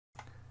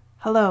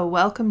Hello,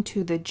 welcome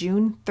to the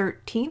June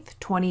 13th,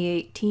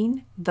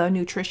 2018, The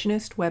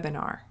Nutritionist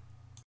webinar.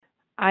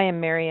 I am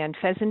Marianne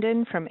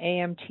Fessenden from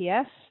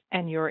AMTS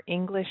and your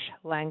English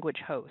language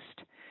host.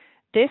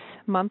 This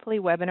monthly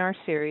webinar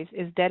series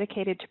is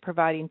dedicated to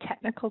providing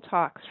technical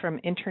talks from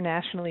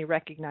internationally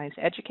recognized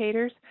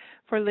educators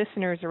for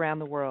listeners around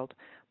the world.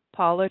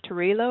 Paula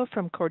Torillo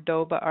from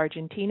Cordoba,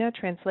 Argentina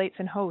translates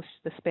and hosts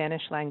the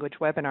Spanish language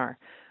webinar.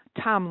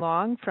 Tom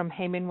Long from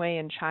Hemingway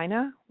in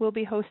China will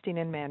be hosting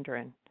in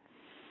Mandarin.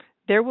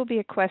 There will be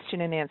a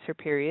question and answer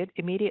period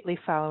immediately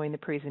following the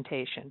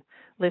presentation.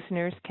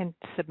 Listeners can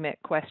submit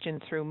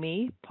questions through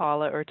me,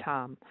 Paula, or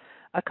Tom.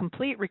 A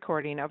complete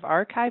recording of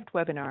archived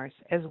webinars,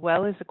 as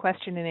well as a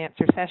question and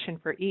answer session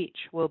for each,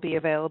 will be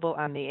available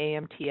on the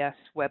AMTS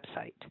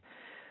website.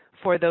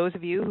 For those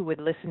of you who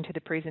would listen to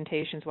the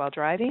presentations while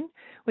driving,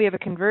 we have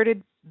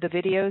converted the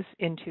videos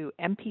into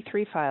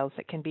MP3 files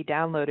that can be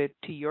downloaded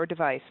to your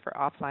device for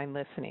offline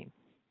listening.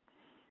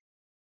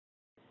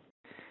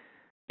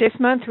 This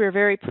month, we are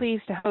very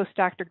pleased to host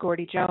Dr.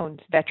 Gordie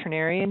Jones,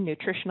 veterinarian,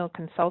 nutritional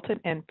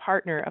consultant, and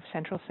partner of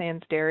Central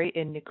Sands Dairy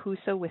in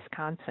Nekoosa,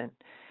 Wisconsin.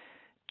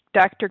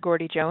 Dr.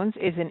 Gordie Jones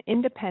is an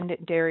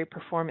independent dairy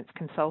performance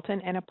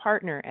consultant and a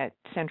partner at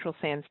Central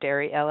Sands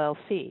Dairy,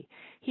 LLC.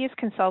 He has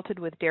consulted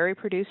with dairy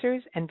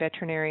producers and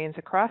veterinarians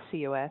across the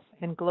U.S.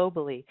 and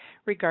globally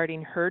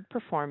regarding herd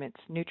performance,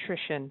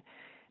 nutrition,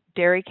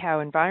 dairy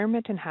cow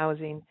environment and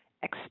housing,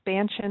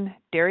 expansion,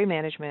 dairy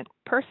management,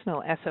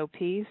 personal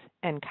SOPs,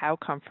 and cow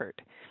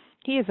comfort.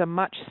 He is a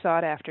much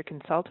sought-after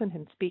consultant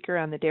and speaker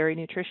on the dairy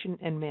nutrition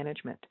and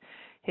management.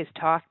 His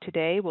talk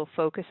today will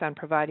focus on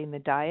providing the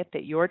diet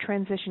that your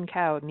transition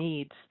cow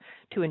needs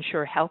to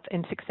ensure health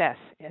and success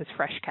as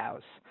fresh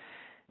cows.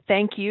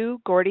 Thank you,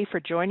 Gordie, for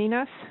joining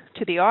us.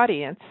 To the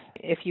audience,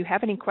 if you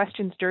have any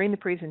questions during the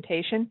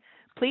presentation,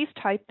 please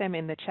type them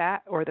in the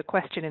chat or the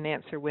question and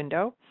answer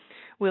window.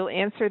 We'll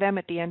answer them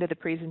at the end of the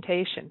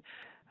presentation.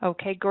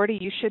 Okay, Gordie,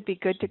 you should be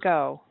good to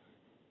go.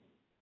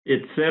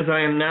 It says I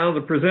am now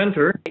the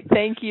presenter.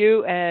 Thank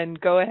you, and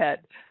go ahead.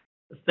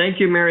 Thank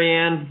you,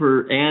 Marianne,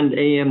 and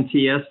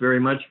AMTS very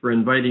much for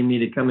inviting me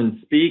to come and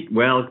speak.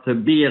 Well, to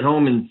be at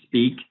home and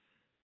speak.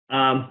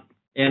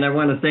 And I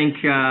want to thank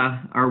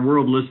our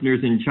world listeners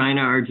in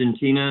China,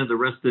 Argentina, the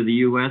rest of the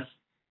U.S.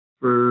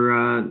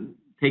 for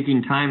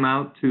taking time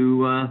out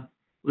to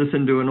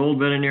listen to an old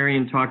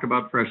veterinarian talk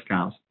about fresh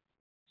cows.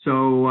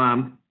 So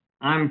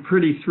I'm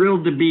pretty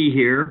thrilled to be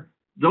here.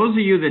 Those of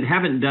you that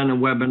haven't done a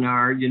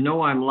webinar, you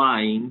know I'm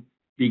lying,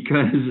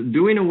 because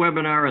doing a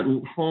webinar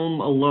at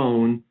home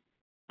alone,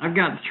 I've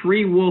got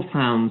 3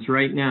 wolfhounds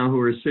right now who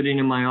are sitting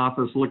in my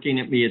office looking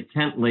at me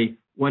intently,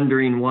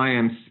 wondering why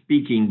I'm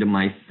speaking to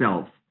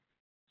myself.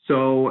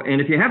 So,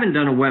 and if you haven't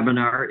done a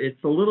webinar,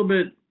 it's a little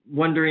bit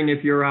wondering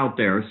if you're out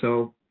there.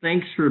 So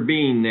thanks for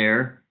being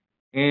there,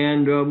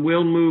 and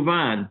we'll move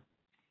on.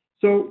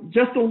 So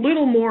just a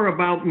little more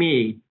about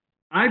me.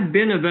 I've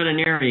been a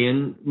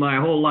veterinarian my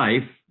whole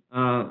life.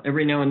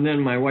 Every now and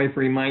then my wife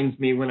reminds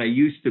me when I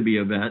used to be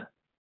a vet.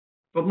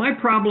 But my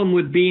problem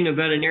with being a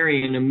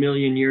veterinarian a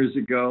million years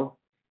ago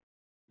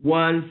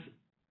was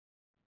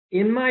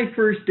in my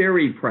first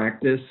dairy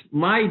practice,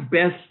 my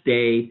best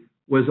day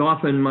was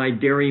often my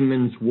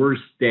dairyman's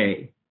worst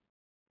day.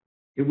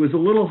 It was a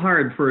little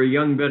hard for a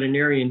young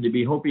veterinarian to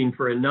be hoping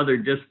for another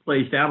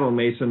displaced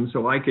abomasum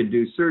so I could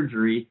do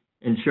surgery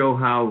and show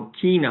how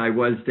keen I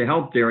was to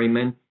help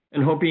dairymen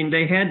and hoping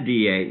they had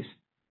DAs.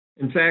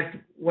 In fact,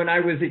 when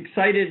I was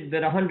excited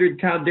that 100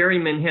 cow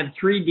dairymen had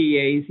 3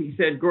 DAs, he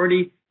said,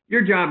 "Gordie,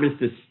 your job is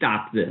to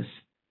stop this.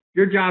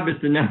 Your job is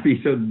to not be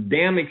so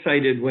damn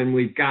excited when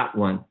we've got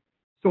one."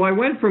 So I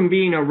went from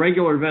being a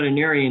regular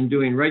veterinarian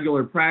doing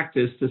regular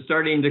practice to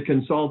starting to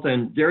consult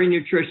on dairy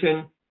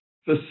nutrition,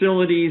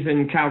 facilities,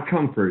 and cow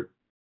comfort.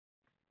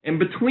 And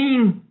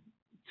between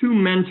 2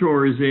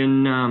 mentors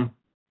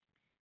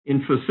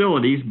in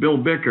facilities, Bill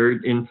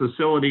Bickert in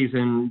facilities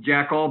and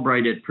Jack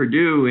Albright at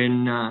Purdue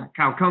in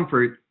cow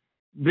comfort,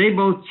 they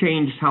both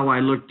changed how I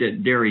looked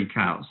at dairy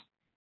cows.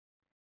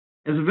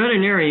 As a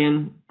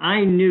veterinarian,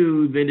 I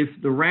knew that if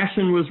the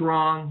ration was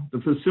wrong,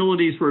 the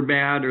facilities were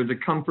bad, or the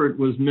comfort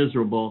was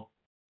miserable,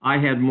 I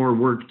had more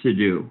work to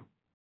do.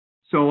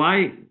 So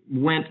I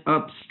went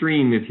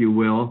upstream, if you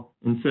will,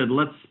 and said,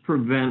 let's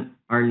prevent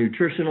our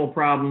nutritional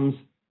problems,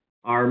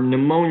 our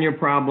pneumonia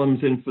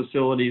problems in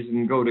facilities,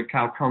 and go to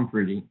cow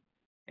comforting.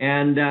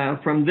 And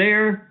from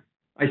there,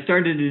 I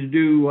started to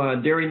do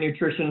dairy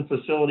nutrition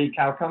facility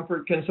cow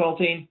comfort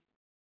consulting.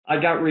 I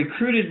got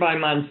recruited by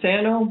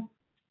Monsanto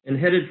and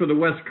headed for the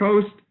West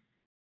Coast.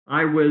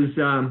 I was,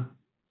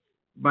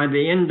 by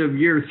the end of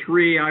year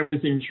 3, I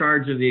was in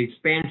charge of the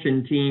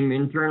expansion team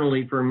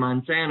internally for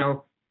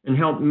Monsanto and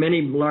helped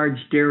many large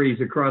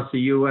dairies across the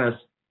U.S.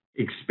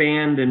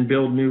 expand and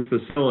build new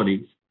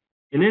facilities.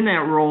 And in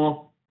that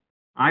role,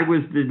 I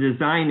was the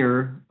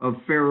designer of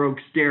Fair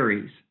Oaks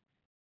Dairies.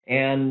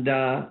 And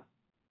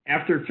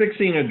after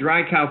fixing a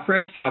dry cow,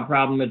 fresh cow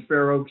problem at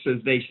Fair Oaks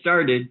as they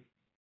started,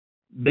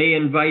 they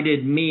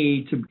invited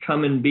me to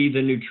come and be the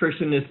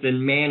nutritionist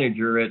and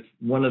manager at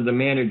one of the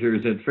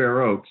managers at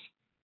Fair Oaks.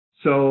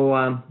 So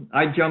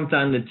I jumped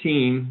on the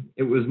team.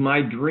 It was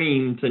my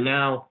dream to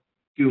now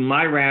do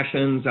my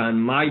rations on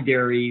my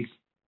dairies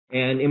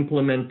and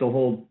implement the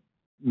whole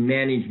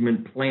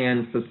management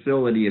plan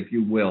facility, if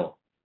you will.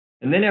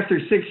 And then after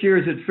 6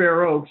 years at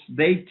Fair Oaks,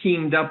 they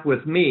teamed up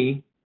with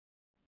me,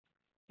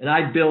 and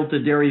I built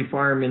a dairy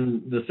farm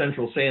in the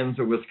central sands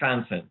of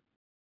Wisconsin.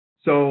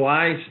 So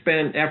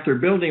after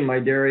building my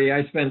dairy,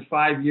 I spent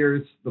 5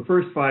 years, the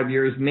first 5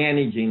 years,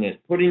 managing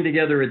it, putting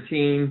together a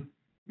team,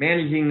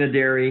 managing the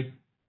dairy,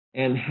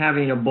 and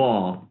having a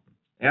ball.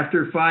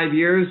 After 5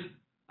 years,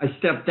 I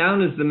stepped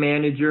down as the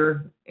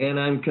manager, and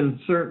I'm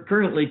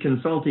currently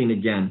consulting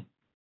again.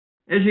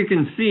 As you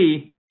can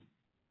see,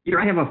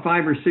 either I have a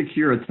 5 or 6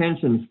 year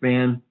attention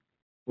span,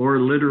 or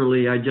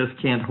literally I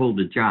just can't hold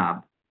a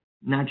job.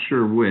 Not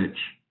sure which.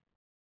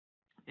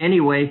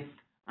 Anyway,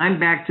 I'm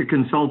back to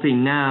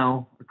consulting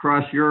now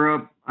across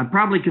Europe. I've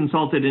probably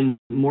consulted in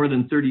more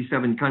than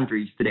 37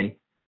 countries today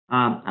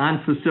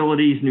on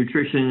facilities,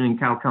 nutrition, and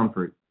cow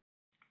comfort.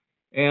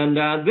 And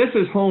this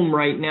is home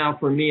right now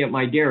for me at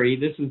my dairy.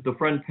 This is the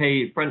front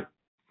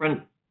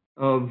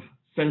of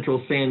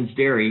Central Sands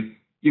Dairy.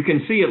 You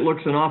can see it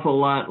looks an awful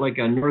lot like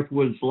a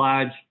Northwoods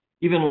Lodge,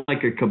 even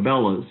like a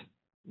Cabela's,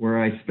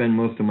 where I spend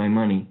most of my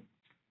money.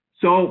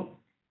 So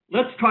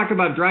let's talk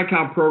about dry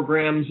cow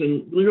programs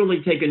and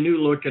literally take a new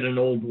look at an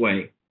old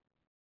way.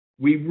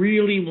 We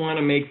really want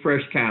to make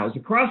fresh cows.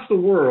 Across the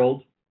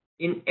world,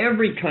 in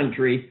every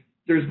country,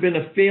 there's been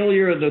a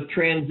failure of the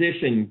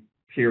transition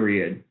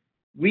period.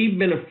 We've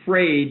been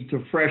afraid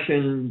to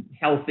freshen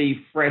healthy,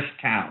 fresh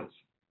cows.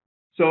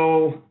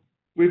 So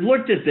we've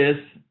looked at this,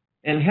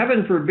 and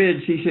heaven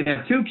forbid she should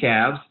have 2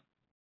 calves,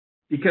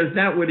 because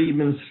that would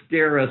even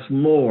scare us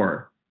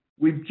more.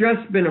 We've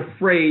just been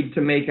afraid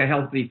to make a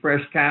healthy,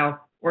 fresh cow,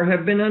 or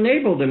have been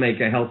unable to make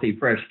a healthy,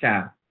 fresh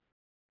cow.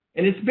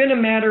 And it's been a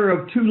matter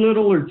of too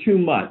little or too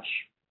much.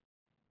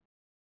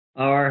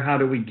 Or how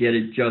do we get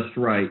it just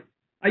right?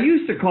 I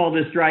used to call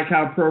this dry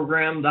cow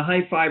program the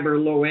high fiber,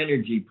 low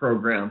energy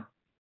program.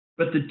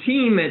 But the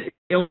team at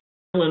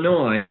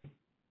Illinois,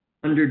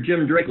 under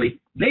Jim Drakely,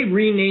 they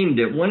renamed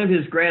it. One of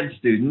his grad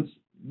students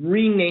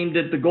renamed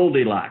it the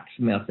Goldilocks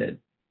method,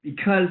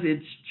 because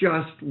it's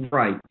just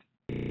right.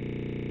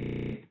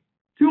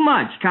 Too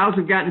much. Cows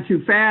have gotten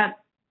too fat.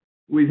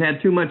 We've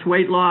had too much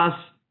weight loss,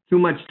 too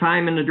much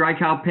time in the dry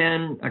cow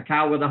pen. A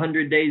cow with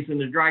 100 days in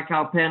the dry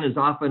cow pen is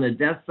often a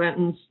death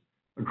sentence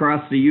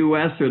across the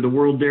U.S. or the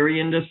world dairy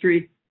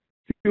industry.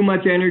 Too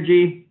much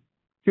energy,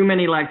 too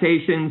many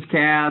lactations,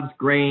 calves,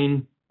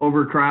 grain,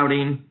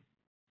 overcrowding.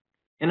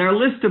 And our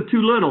list of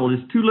too little is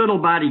too little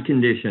body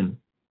condition,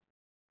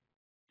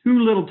 too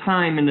little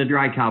time in the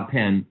dry cow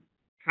pen.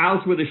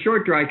 Cows with a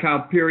short dry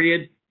cow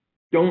period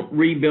don't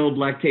rebuild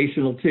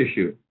lactational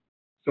tissue.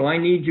 So I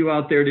need you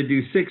out there to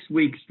do 6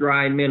 weeks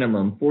dry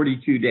minimum,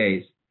 42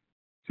 days.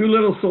 Too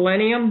little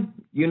selenium,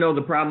 you know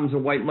the problems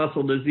of white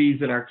muscle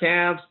disease in our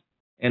calves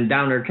and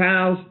downer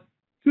cows.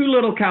 Too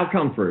little cow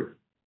comfort.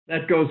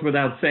 That goes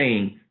without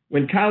saying.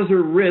 When cows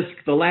are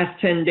risked the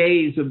last 10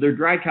 days of their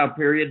dry cow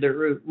period,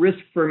 they're at risk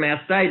for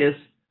mastitis.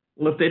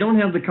 Well, if they don't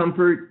have the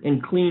comfort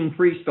and clean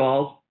free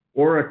stalls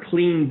or a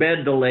clean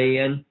bed to lay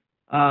in,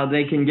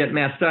 they can get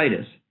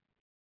mastitis.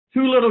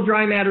 Too little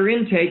dry matter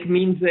intake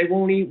means they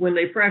won't eat when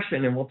they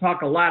freshen, and we'll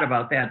talk a lot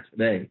about that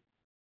today.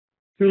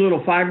 Too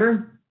little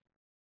fiber,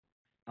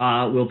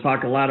 we'll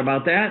talk a lot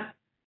about that.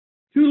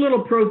 Too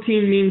little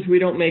protein means we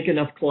don't make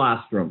enough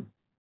colostrum,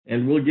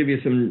 and we'll give you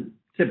some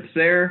tips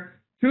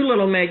there. Too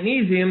little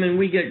magnesium, and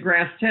we get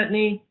grass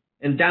tetany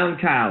and down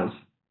cows.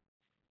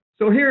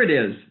 So here it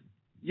is.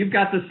 You've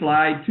got the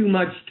slide, too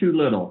much, too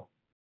little.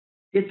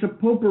 It's a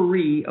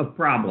potpourri of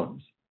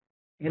problems.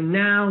 And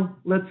now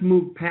let's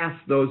move past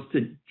those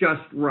to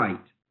just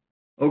right.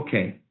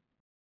 Okay.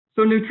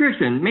 So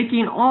nutrition,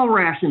 making all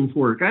rations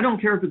work. I don't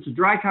care if it's a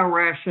dry cow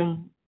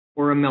ration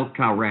or a milk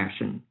cow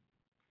ration.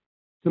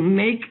 To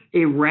make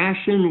a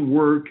ration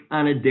work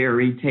on a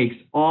dairy takes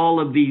all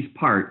of these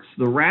parts.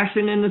 The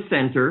ration in the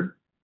center,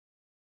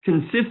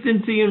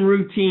 consistency and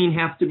routine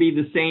have to be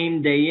the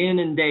same day in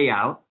and day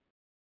out.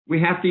 We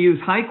have to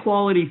use high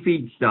quality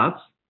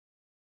feedstuffs.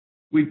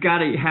 We've got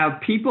to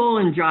have people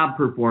and job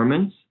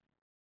performance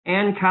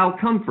and cow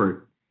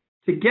comfort.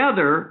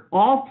 Together,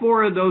 all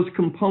 4 of those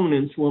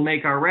components will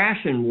make our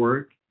ration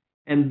work,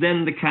 and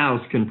then the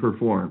cows can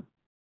perform.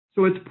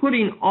 So it's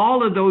putting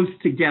all of those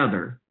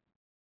together,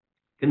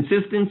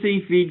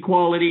 consistency, feed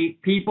quality,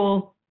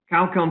 people,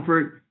 cow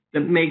comfort,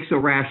 that makes a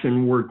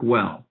ration work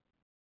well.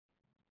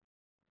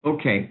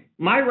 Okay,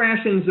 my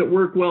rations that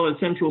work well at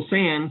Central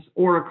Sands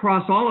or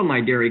across all of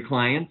my dairy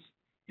clients,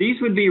 these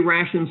would be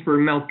rations for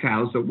milk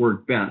cows that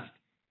work best.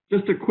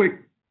 Just a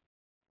quick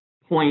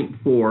point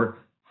for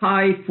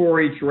high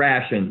 4-H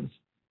rations.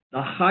 The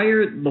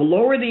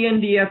lower the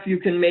NDF you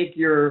can make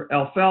your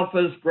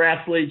alfalfas,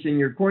 grass silage, and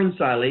your corn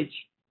silage,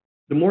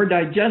 the more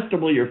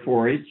digestible your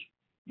 4-H,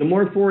 the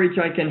more 4-H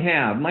I can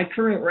have. My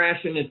current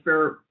ration at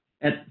Fair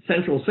at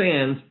Central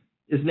Sands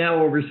is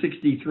now over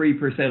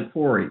 63%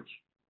 4-H.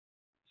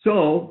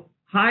 So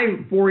high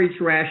 4-H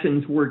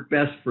rations work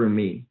best for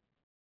me.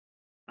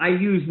 I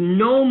use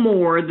no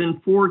more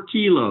than 4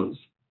 kilos,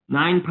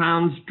 9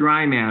 pounds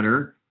dry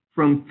matter,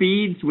 from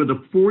feeds with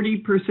a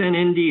 40%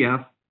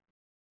 NDF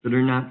that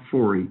are not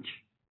 4-H.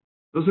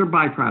 Those are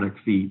byproduct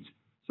feeds.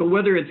 So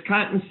whether it's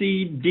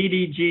cottonseed,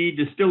 DDG,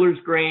 distiller's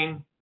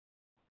grain,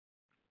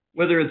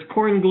 whether it's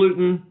corn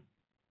gluten,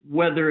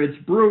 whether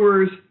it's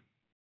brewers,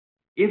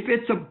 if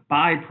it's a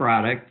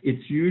byproduct,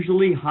 it's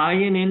usually high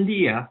in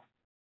NDF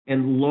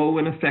and low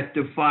in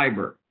effective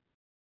fiber.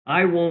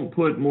 I won't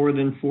put more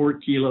than 4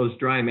 kilos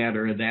dry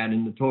matter of that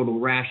in the total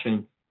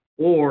ration,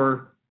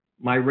 or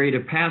my rate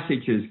of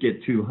passages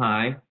get too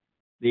high,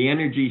 the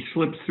energy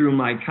slips through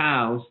my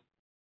cows,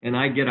 and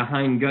I get a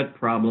hind gut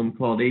problem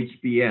called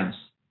HBS,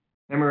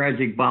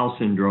 hemorrhagic bowel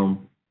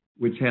syndrome,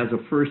 which has a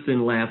first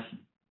and last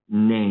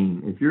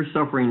name. If you're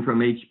suffering from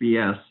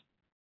HBS,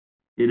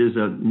 it is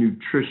a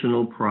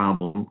nutritional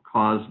problem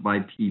caused by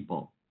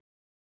people.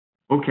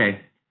 Okay,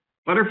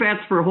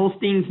 butterfats for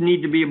Holsteins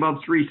need to be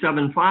above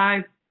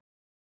 375,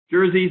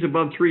 Jerseys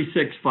above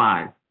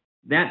 365.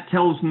 That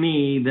tells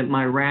me that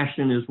my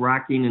ration is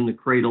rocking in the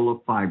cradle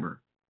of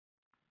fiber.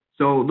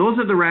 So those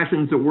are the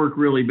rations that work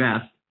really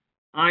best.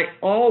 I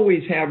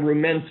always have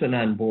Rumensin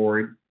on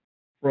board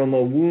from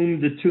a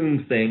womb to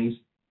tomb things,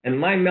 and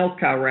my milk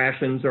cow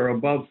rations are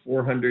above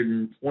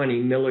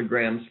 420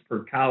 milligrams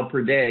per cow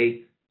per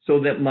day, so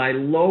that my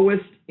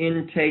lowest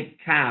intake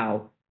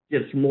cow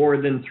gets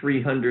more than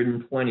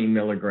 320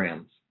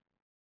 milligrams.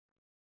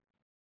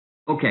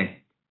 Okay,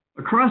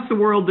 across the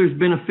world, there's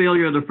been a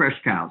failure of the fresh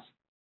cows.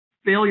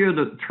 Failure of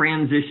the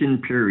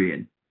transition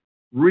period.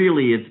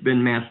 Really, it's been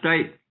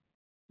mastitis.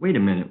 Wait a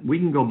minute, we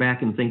can go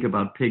back and think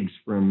about pigs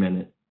for a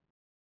minute.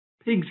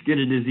 Pigs get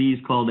a disease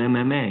called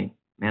MMA,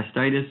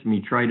 mastitis,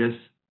 metritis,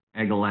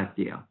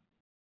 agalactia.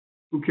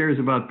 Who cares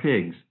about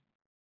pigs?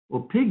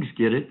 Well, pigs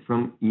get it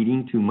from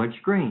eating too much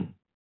grain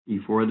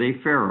before they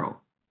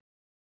farrow.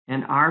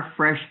 And our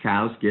fresh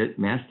cows get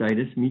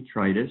mastitis,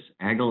 metritis,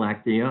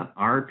 agalactia,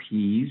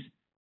 RPs,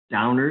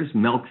 downers,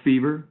 milk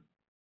fever,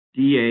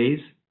 DAs.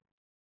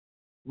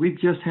 We've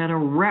just had a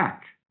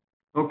wreck.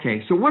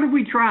 Okay, so what have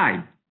we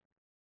tried?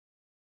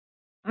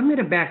 I'm going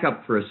to back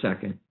up for a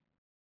second.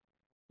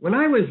 When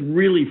I was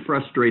really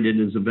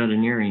frustrated as a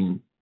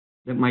veterinarian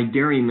that my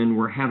dairymen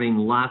were having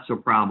lots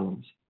of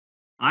problems,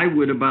 I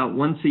would about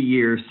once a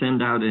year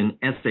send out an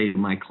essay to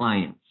my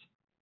clients.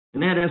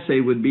 And that essay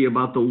would be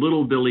about the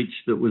little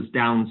village that was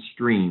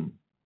downstream.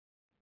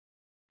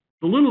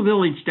 The little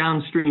village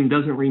downstream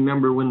doesn't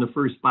remember when the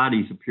first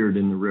bodies appeared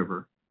in the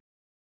river,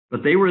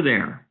 but they were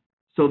there.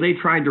 So they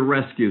tried to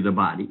rescue the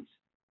bodies,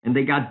 and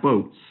they got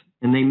boats,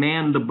 and they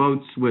manned the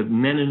boats with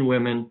men and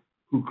women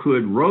who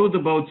could row the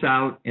boats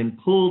out and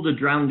pull the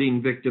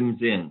drowning victims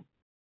in.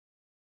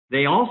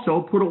 They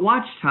also put a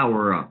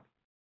watchtower up,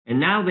 and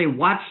now they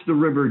watch the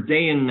river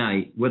day and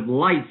night with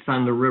lights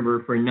on the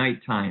river for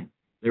nighttime.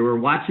 They were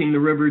watching the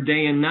river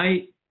day and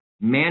night,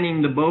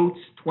 manning the boats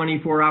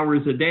 24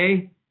 hours a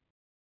day,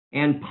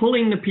 and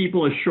pulling the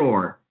people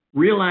ashore,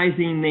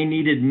 realizing they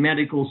needed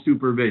medical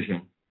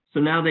supervision. So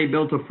now they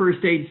built a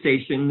first aid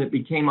station that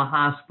became a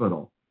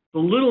hospital. The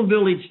little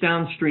village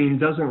downstream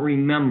doesn't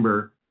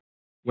remember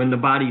when the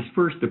bodies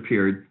first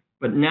appeared,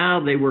 but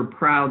now they were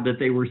proud that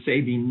they were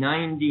saving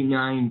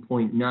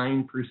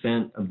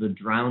 99.9% of the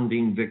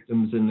drowning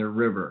victims in their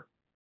river.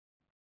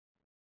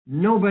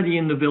 Nobody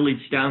in the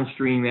village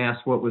downstream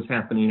asked what was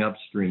happening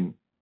upstream.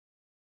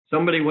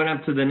 Somebody went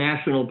up to the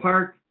national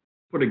park,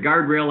 put a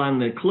guardrail on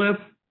the cliff,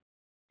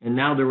 and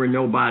now there were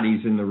no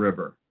bodies in the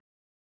river.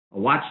 A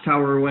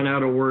watchtower went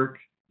out of work,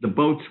 the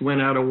boats went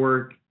out of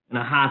work, and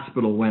a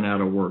hospital went out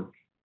of work.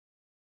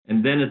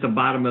 And then at the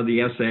bottom of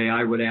the essay,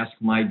 I would ask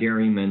my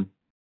dairymen,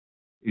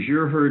 is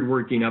your herd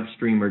working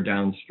upstream or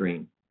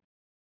downstream?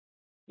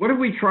 What have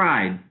we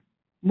tried?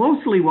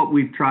 Mostly what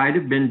we've tried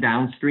have been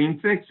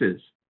downstream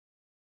fixes.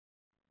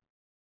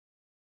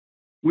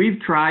 We've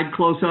tried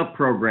close-up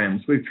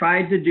programs. We've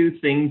tried to do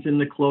things in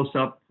the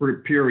close-up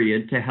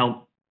period to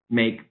help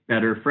make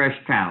better fresh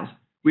cows.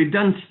 We've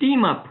done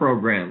steam-up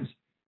programs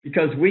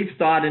because we've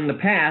thought in the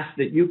past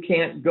that you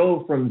can't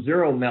go from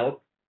zero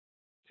milk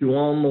to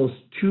almost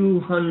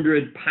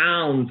 200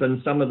 pounds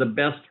on some of the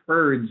best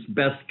herds,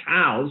 best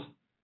cows,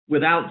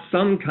 without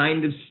some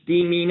kind of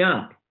steaming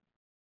up.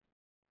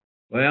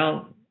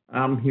 Well,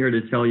 I'm here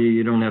to tell you,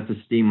 you don't have to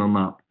steam them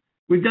up.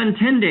 We've done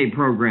 10-day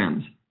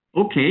programs.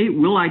 Okay,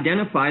 we'll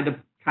identify the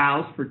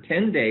cows for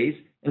 10 days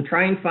and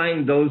try and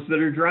find those that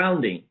are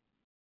drowning.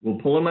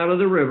 We'll pull them out of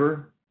the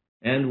river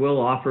and we'll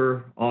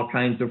offer all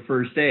kinds of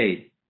first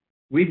aid.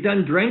 We've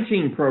done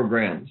drenching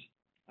programs.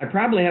 I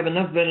probably have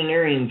enough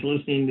veterinarians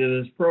listening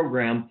to this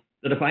program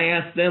that if I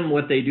ask them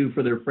what they do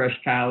for their fresh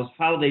cows,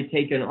 how they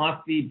take an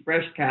off-feed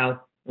fresh cow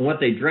and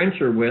what they drench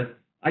her with,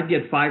 I'd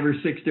get 5 or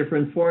 6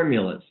 different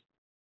formulas.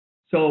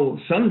 So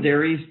some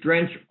dairies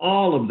drench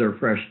all of their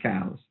fresh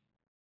cows.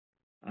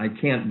 I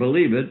can't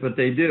believe it, but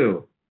they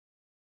do.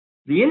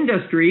 The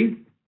industry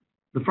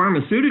The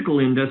pharmaceutical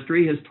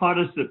industry has taught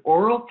us that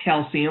oral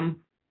calcium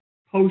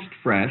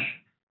post-fresh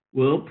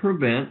will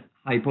prevent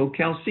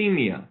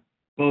hypocalcemia,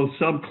 both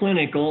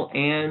subclinical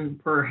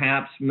and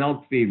perhaps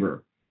milk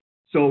fever.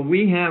 So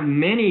we have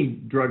many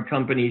drug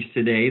companies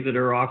today that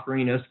are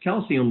offering us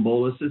calcium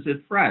boluses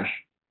at fresh.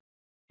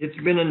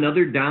 It's been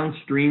another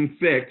downstream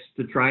fix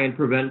to try and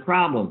prevent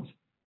problems.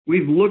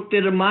 We've looked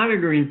at a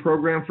monitoring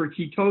program for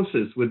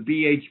ketosis with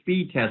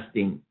BHB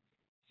testing.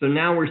 So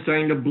now we're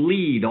starting to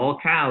bleed all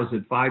cows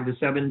at 5 to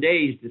 7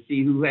 days to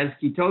see who has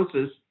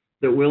ketosis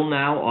that we'll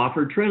now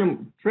offer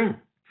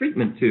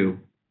treatment to.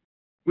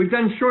 We've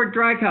done short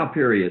dry cow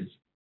periods.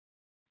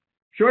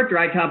 Short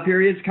dry cow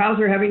periods, cows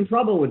are having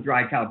trouble with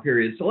dry cow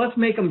periods, so let's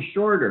make them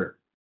shorter.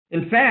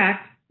 In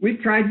fact,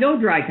 we've tried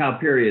no dry cow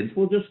periods.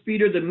 We'll just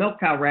feed her the milk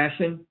cow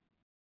ration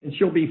and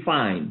she'll be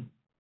fine.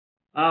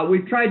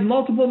 We've tried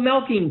multiple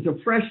milkings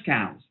of fresh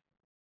cows,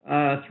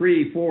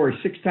 3, 4,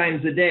 6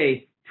 times a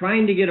day,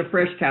 trying to get a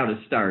fresh cow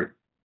to start.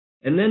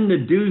 And then the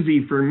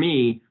doozy for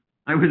me,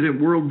 I was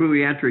at World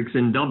Bariatrics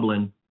in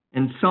Dublin,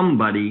 and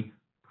somebody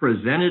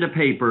presented a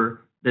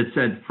paper that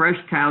said fresh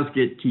cows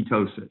get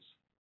ketosis.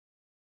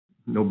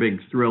 No big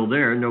thrill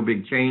there, no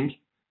big change.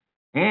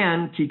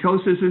 And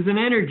ketosis is an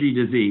energy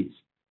disease.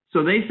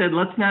 So they said,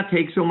 let's not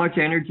take so much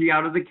energy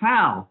out of the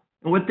cow.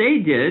 And what they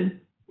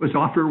did was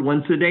offer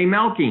once-a-day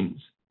milkings.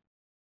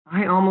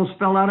 I almost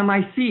fell out of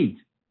my seat.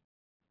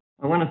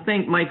 I want to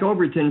thank Mike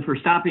Overton for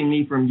stopping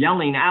me from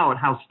yelling out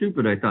how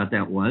stupid I thought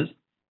that was.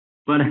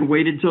 But I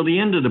waited till the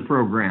end of the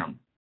program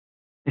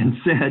and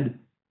said,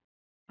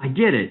 I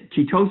get it.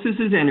 Ketosis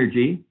is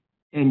energy,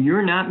 and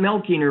you're not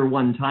milking her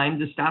one time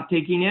to stop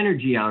taking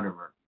energy out of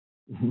her.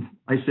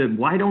 I said,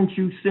 why don't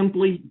you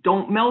simply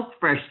don't milk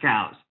fresh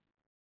cows?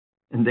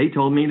 And they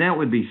told me that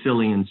would be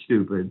silly and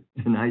stupid.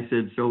 And I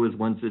said, so is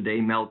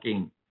once-a-day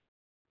milking.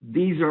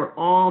 These are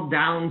all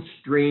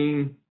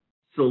downstream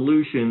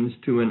solutions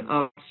to an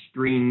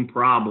upstream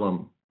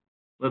problem.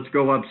 Let's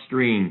go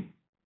upstream.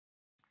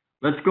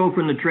 Let's go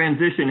from the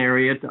transition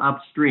area to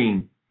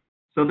upstream.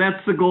 So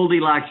that's the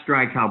Goldilocks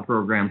dry cow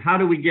program. How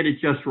do we get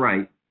it just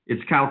right?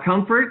 It's cow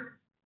comfort,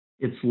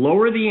 it's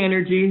lower the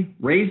energy,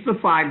 raise the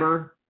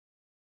fiber,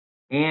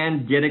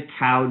 and get a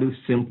cow to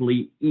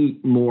simply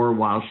eat more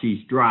while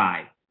she's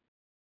dry.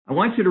 I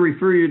want you to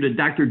refer you to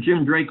Dr.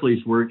 Jim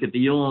Drakely's work at the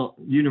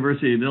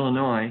University of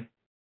Illinois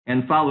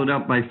and followed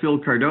up by Phil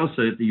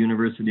Cardosa at the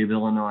University of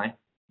Illinois.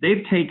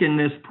 They've taken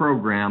this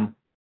program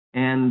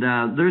and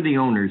they're the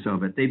owners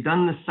of it. They've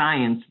done the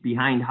science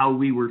behind how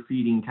we were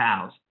feeding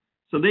cows.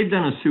 So they've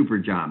done a super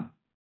job.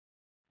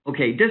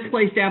 Okay,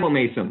 displaced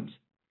abomasums.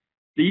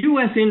 The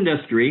U.S.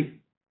 industry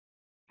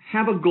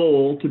have a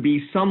goal to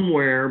be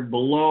somewhere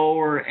below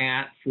or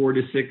at 4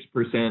 to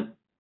 6%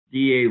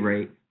 DA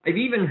rate. I've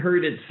even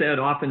heard it said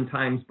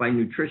oftentimes by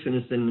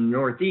nutritionists in the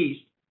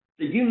Northeast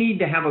that you need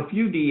to have a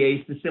few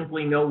DAs to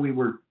simply know we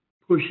were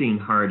pushing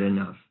hard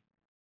enough.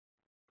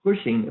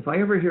 Pushing, if I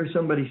ever hear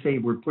somebody say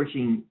we're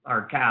pushing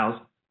our cows,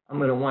 I'm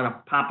going to want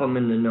to pop them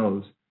in the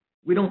nose.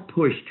 We don't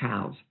push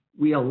cows.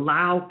 We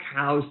allow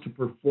cows to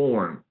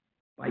perform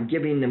by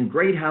giving them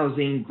great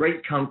housing,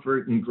 great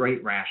comfort, and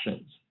great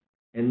rations.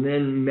 And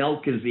then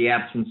milk is the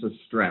absence of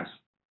stress.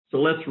 So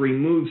let's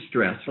remove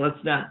stress.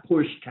 Let's not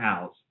push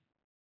cows.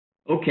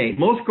 Okay,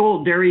 most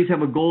dairies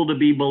have a goal to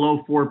be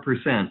below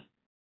 4%.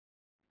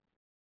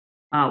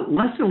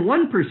 Less than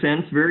 1%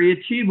 is very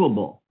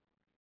achievable.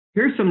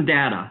 Here's some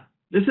data.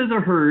 This is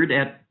a herd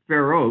at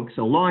Fair Oaks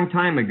a long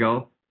time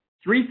ago.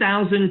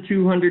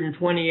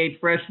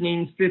 3,228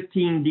 freshenings,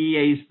 15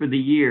 DAs for the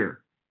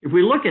year. If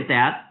we look at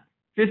that,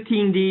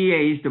 15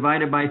 DAs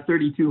divided by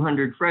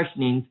 3,200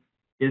 freshenings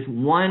is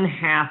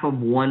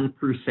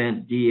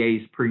 0.5%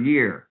 DAs per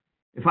year.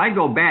 If I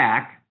go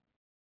back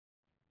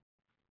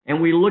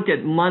and we look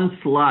at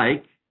months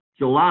like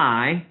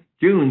July,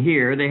 June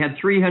here, they had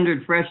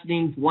 300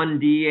 freshenings, 1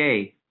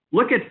 DA.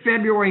 Look at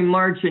February,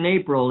 March, and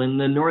April in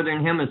the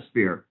Northern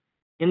Hemisphere.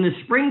 In the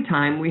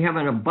springtime, we have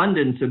an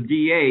abundance of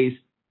DAs.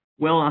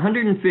 Well,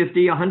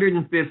 150,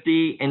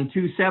 150, and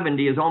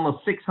 270 is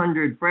almost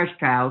 600 fresh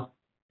cows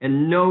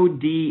and no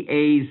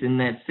DAs in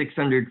that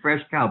 600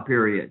 fresh cow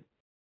period.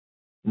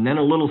 And then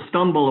a little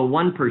stumble of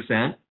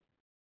 1%,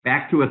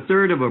 back to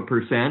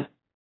 1/3%,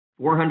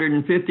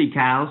 450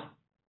 cows.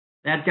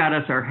 That got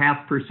us our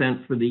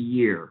 0.5% for the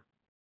year.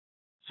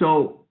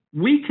 So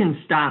we can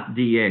stop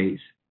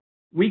DAs.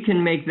 We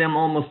can make them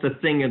almost a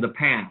thing of the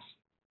past.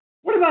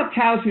 What about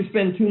cows who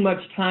spend too much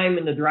time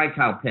in the dry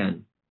cow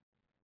pen?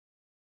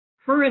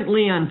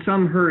 Currently on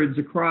some herds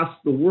across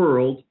the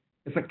world,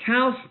 if a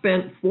cow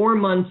spent 4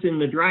 months in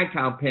the dry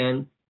cow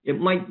pen, it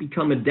might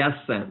become a death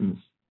sentence.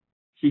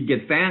 She'd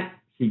get fat,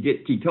 she'd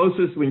get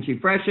ketosis when she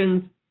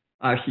freshens,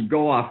 she'd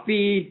go off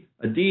feed,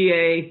 a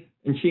DA,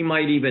 and she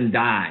might even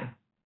die.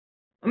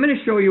 I'm going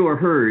to show you a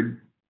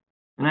herd,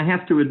 and I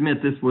have to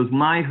admit this was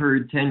my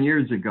herd 10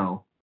 years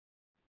ago.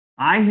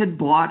 I had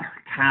bought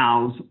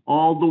cows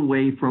all the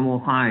way from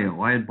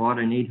Ohio. I had bought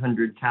an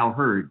 800 cow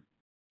herd.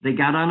 They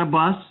got on a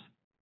bus.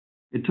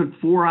 It took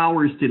 4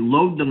 hours to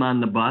load them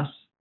on the bus.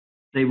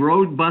 They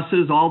rode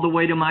buses all the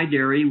way to my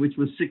dairy, which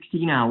was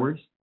 16 hours.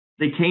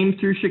 They came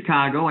through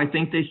Chicago. I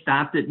think they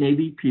stopped at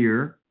Navy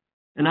Pier.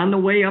 And on the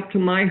way up to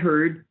my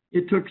herd,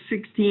 it took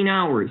 16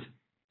 hours.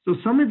 So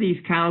some of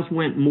these cows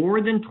went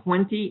more than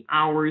 20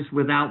 hours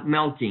without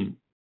milking.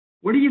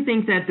 What do you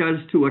think that does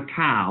to a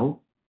cow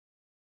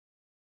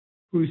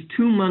who's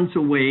 2 months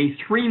away,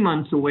 3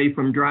 months away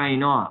from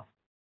drying off?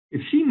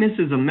 If she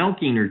misses a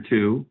milking or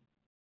two,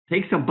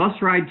 takes a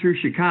bus ride through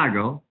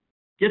Chicago,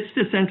 gets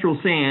to Central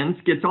Sands,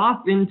 gets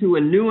off into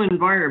a new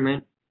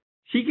environment,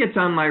 she gets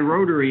on my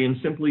rotary and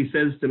simply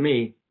says to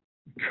me,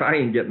 try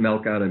and get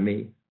milk out of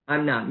me.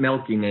 I'm not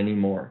milking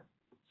anymore.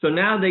 So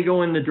now they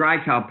go in the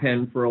dry cow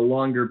pen for a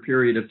longer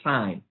period of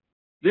time.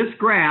 This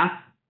graph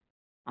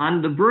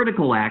on the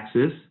vertical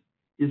axis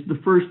is the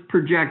first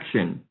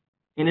projection.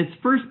 And it's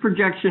first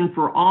projection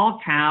for all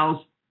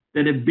cows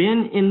that have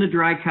been in the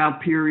dry cow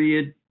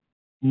period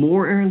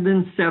more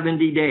than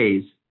 70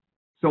 days.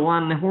 So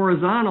on the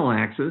horizontal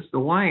axis, the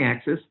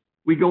y-axis,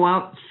 we go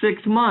out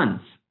 6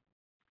 months.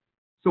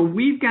 So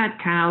we've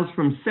got cows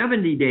from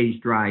 70 days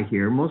dry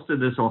here, most of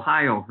this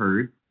Ohio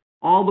herd,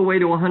 all the way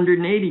to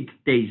 180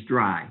 days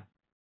dry.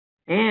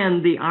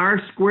 And the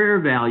R-square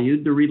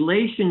value, the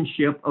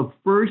relationship of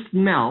first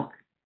milk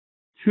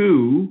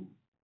to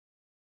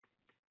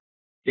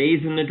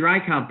days in the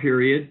dry cow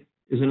period,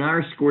 is an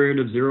R-squared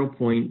of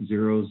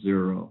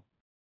 0.00.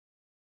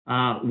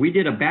 We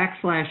did a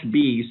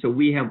 \B, so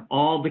we have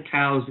all the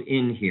cows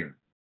in here.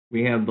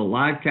 We have the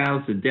live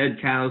cows, the dead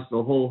cows,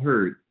 the whole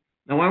herd.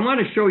 Now, I want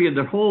to show you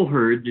the whole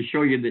herd to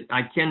show you that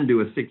I can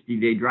do a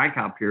 60-day dry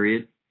cow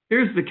period.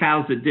 Here's the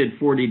cows that did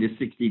 40 to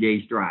 60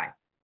 days dry.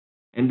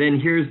 And then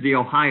here's the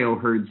Ohio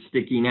herd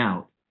sticking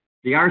out.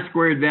 The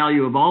R-squared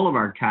value of all of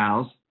our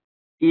cows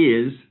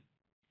is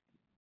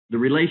the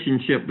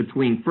relationship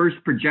between first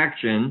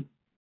projection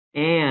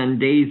and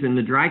days in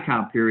the dry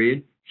cow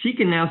period. She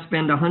can now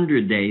spend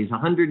 100 days,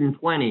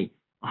 120,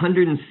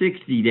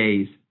 160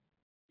 days,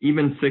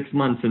 even 6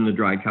 months in the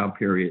dry cow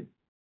period.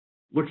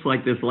 Looks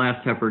like this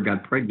last heifer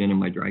got pregnant in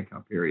my dry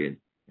cow period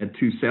at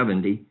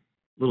 270.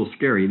 A little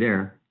scary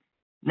there.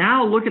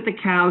 Now look at the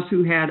cows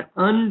who had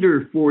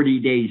under 40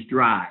 days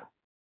dry.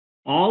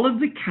 All of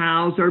the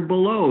cows are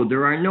below.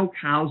 There are no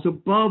cows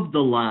above the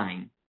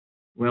line.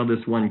 Well,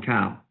 this one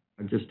cow,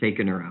 I've just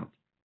taken her out.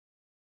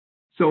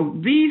 So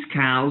these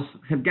cows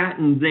have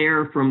gotten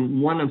there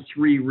from one of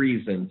 3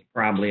 reasons,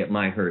 probably at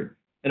my herd.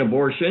 An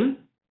abortion,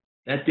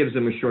 that gives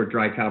them a short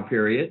dry cow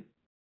period.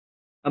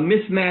 A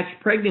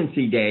mismatched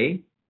pregnancy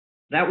day,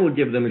 that will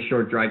give them a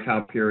short dry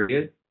cow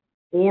period.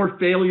 Or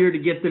failure to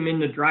get them in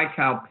the dry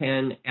cow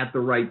pen at the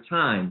right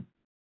time.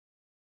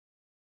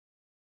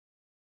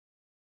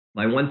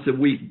 My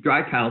once-a-week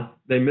dry cow,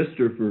 they missed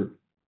her for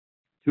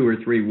 2 or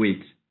 3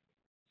 weeks.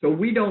 So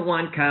we don't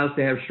want cows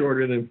to have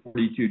shorter than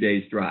 42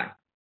 days dry.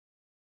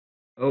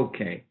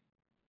 Okay.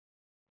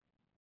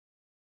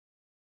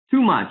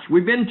 Too much.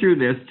 We've been through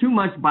this. Too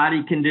much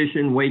body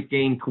condition, weight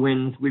gain,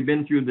 twins. We've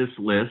been through this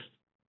list.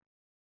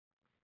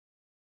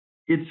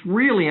 It's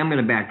really, I'm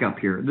going to back up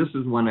here. This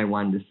is one I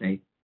wanted to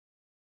say.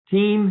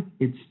 Team,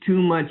 it's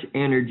too much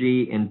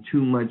energy and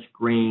too much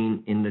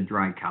grain in the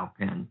dry cow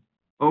pen.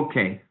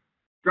 Okay.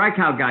 Dry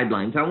cow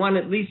guidelines. I want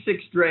at least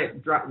 6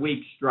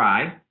 weeks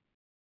dry.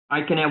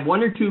 I can have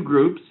 1 or 2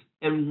 groups,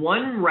 and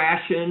 1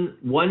 ration,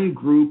 1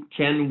 group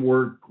can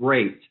work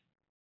great.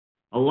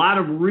 A lot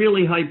of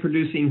really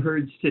high-producing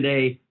herds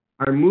today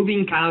are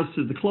moving cows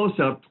to the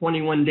close-up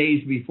 21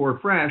 days before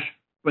fresh,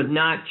 but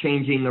not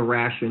changing the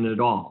ration at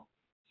all.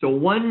 So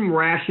 1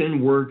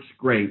 ration works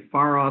great,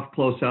 far off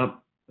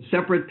close-up, a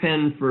separate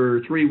pen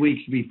for 3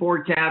 weeks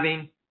before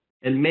calving,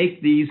 and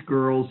make these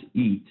girls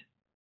eat.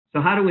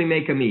 So how do we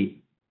make them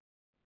eat?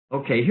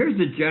 Okay, here's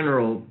the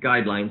general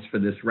guidelines for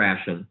this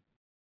ration.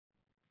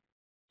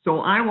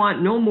 So I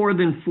want no more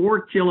than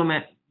 4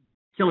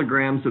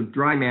 kilograms of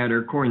dry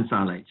matter corn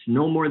silage,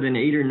 no more than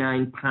 8 or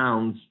 9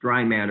 pounds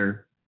dry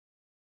matter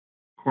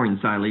corn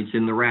silage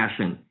in the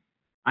ration.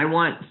 I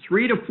want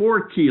 3 to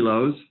 4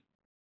 kilos,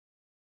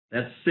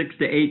 that's 6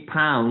 to 8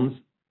 pounds,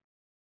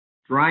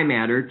 dry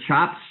matter,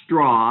 chopped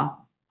straw,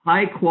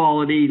 high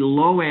quality,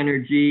 low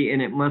energy,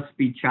 and it must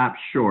be chopped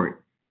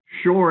short.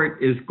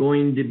 Short is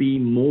going to be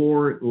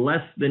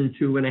less than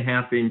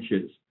 2.5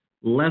 inches,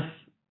 less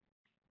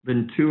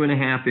than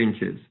 2.5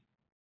 inches,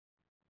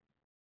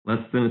 less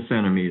than a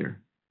centimeter.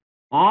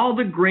 All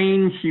the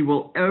grain she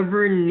will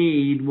ever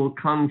need will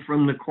come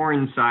from the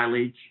corn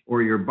silage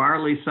or your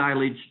barley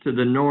silage to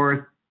the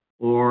north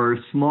or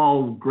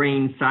small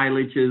grain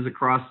silages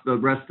across the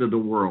rest of the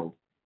world.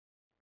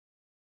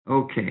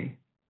 Okay,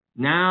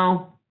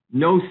 now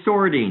no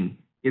sorting.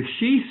 If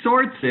she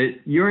sorts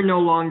it, you're no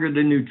longer the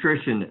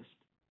nutritionist.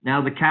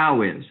 Now the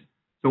cow is.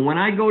 So when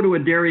I go to a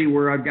dairy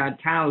where I've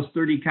got cows,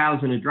 30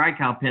 cows in a dry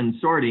cow pen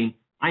sorting,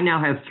 I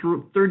now have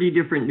 30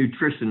 different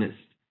nutritionists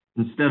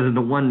instead of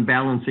the one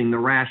balancing the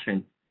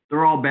ration.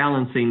 They're all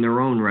balancing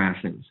their own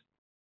rations.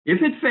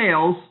 If it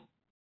fails,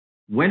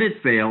 when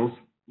it fails,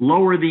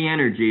 lower the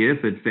energy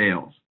if it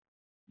fails.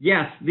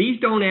 Yes, these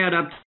don't add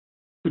up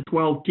to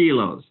 12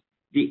 kilos.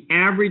 The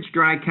average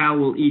dry cow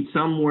will eat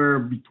somewhere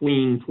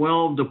between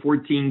 12 to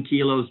 14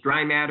 kilos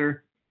dry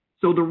matter.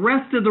 So the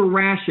rest of the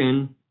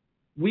ration,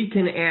 we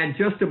can add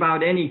just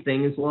about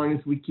anything as long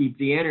as we keep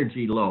the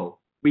energy low.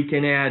 We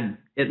can add,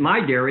 at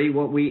my dairy,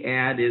 what we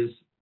add is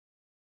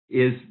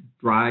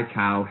dry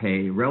cow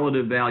hay,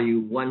 relative value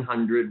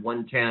 100,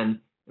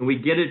 110, and we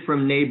get it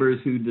from neighbors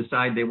who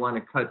decide they want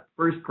to cut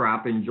first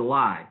crop in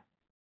July.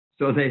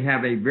 So they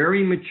have a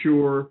very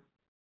mature,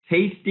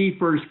 tasty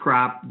first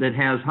crop that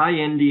has high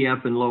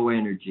NDF and low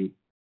energy.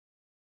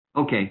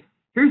 Okay,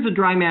 here's the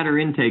dry matter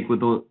intake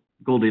with the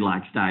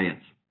Goldilocks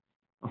diets.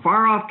 A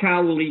far-off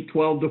cow will eat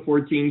 12 to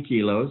 14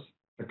 kilos.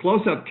 A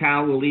close-up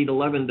cow will eat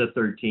 11 to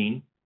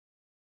 13.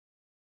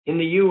 In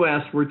the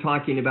U.S., we're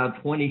talking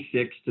about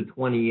 26 to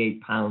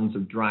 28 pounds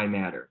of dry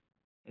matter,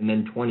 and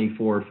then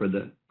 24 for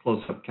the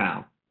close-up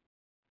cow.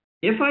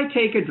 If I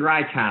take a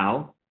dry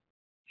cow,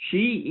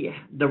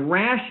 the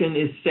ration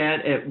is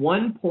set at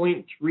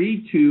 1.32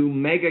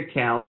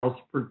 megacals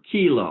per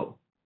kilo.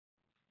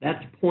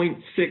 That's 0.60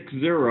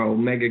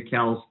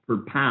 megacals per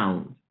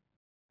pound.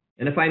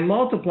 And if I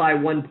multiply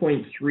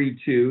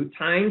 1.32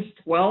 times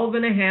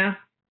 12.5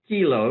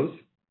 kilos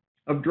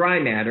of dry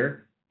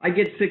matter, I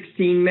get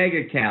 16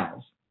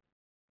 megacals.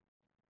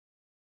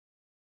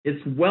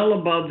 It's well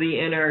above the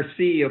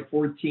NRC of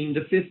 14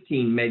 to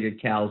 15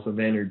 megacals of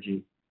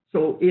energy.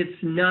 So it's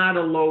not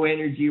a low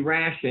energy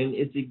ration,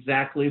 it's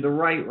exactly the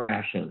right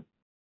ration.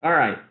 All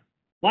right,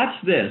 watch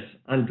this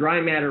on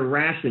dry matter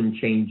ration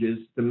changes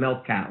to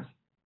milk cows.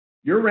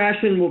 Your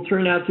ration will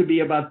turn out to be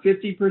about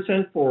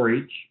 50%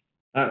 forage,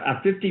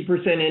 50%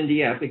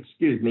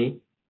 NDF,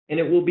 and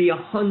it will be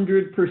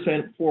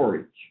 100%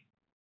 forage.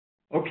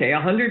 Okay,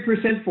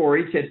 100%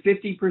 forage at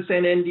 50%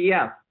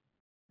 NDF.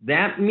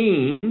 That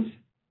means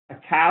a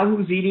cow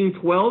who's eating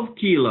 12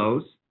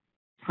 kilos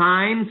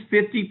times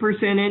 50%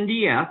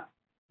 NDF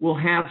will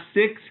have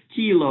 6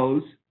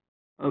 kilos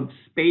of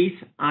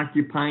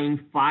space-occupying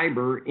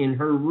fiber in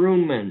her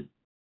rumen.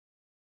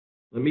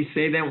 Let me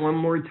say that one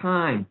more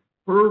time.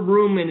 Her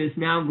rumen is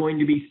now going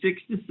to be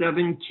 6 to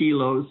 7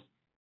 kilos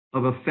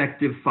of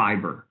effective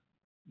fiber.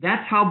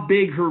 That's how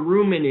big her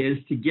rumen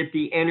is to get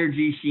the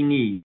energy she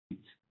needs.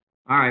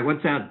 All right,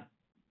 what's that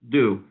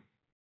do?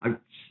 I've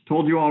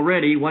told you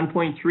already,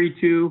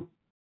 1.32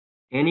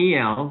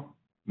 NEL,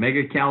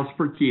 megacals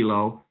per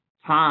kilo,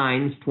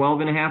 times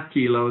 12.5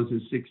 kilos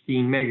is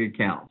 16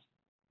 megacals.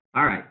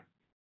 All right,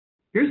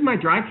 here's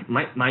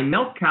my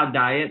milk cow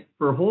diet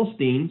for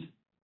Holsteins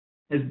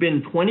has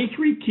been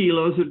 23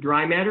 kilos of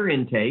dry matter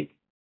intake,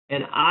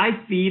 and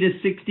I feed a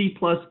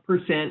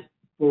 60+%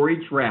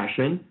 forage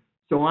ration,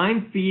 so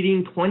I'm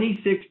feeding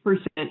 26%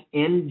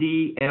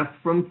 NDF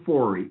from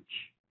forage.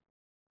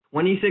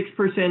 26%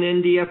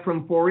 NDF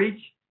from forage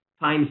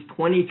times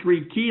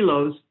 23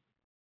 kilos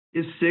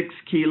is 6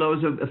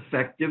 kilos of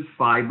effective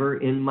fiber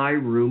in my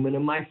rumen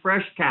of my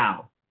fresh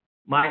cow,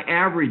 my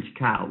average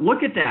cow.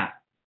 Look at that.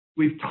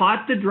 We've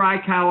taught the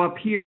dry cow up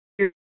here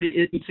to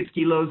eat 6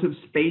 kilos of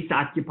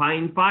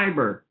space-occupying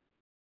fiber.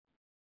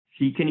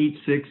 She can eat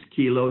 6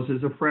 kilos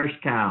as a fresh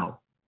cow.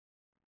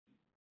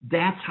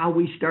 That's how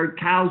we start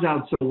cows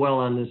out so well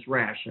on this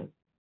ration.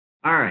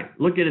 All right,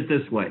 look at it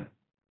this way.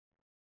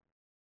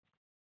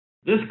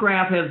 This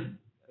graph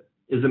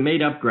is a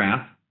made-up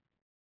graph.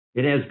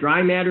 It has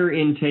dry matter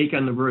intake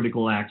on the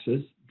vertical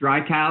axis,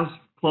 dry cows,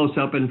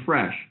 close-up, and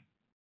fresh.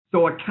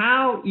 So a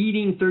cow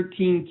eating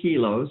 13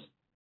 kilos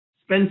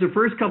spends the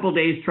first couple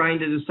days trying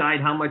to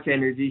decide how much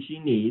energy she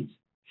needs.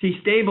 She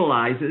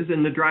stabilizes,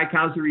 and the dry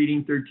cows are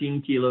eating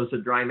 13 kilos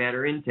of dry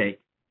matter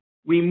intake.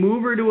 We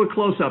move her to a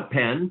close-up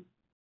pen.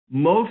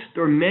 Most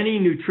or many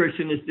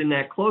nutritionists in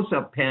that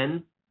close-up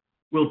pen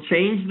will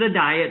change the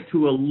diet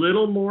to a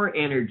little more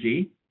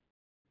energy.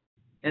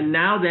 And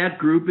now that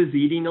group is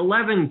eating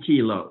 11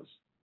 kilos.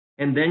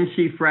 And then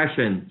she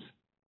freshens.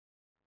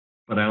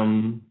 But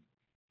on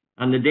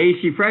the day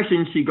she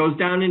freshens, she goes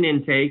down in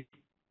intake.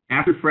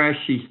 After fresh,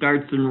 she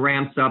starts and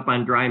ramps up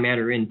on dry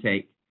matter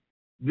intake.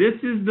 This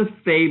is the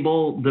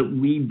fable that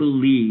we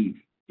believe.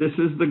 This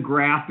is the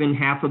graph in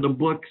half of the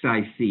books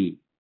I see.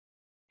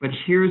 But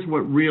here's what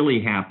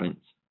really happens.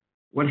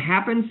 What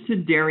happens to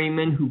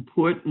dairymen who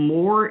put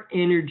more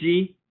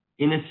energy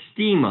in a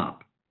steam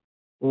up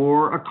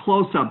or a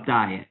close-up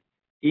diet?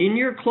 In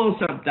your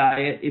close-up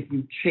diet, if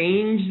you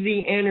change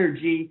the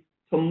energy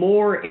to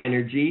more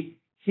energy,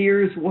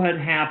 here's what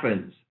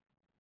happens.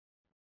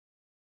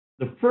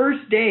 The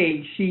first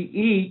day, she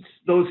eats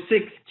those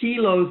 6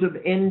 kilos of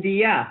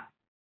NDF.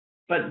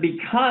 But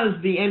because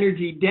the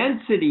energy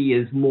density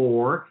is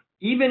more,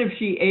 even if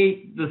she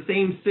ate the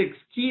same 6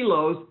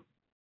 kilos,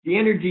 the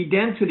energy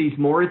density is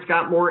more, it's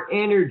got more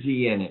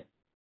energy in it.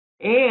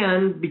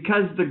 And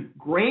because the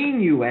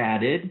grain you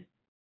added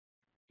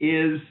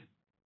is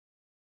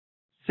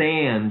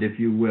sand, if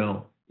you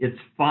will, it's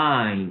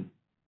fine.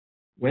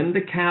 When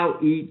the cow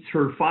eats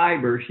her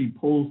fiber, she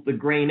pulls the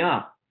grain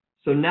up.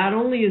 So not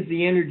only is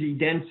the energy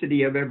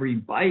density of every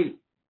bite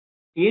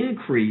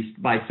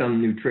increased by some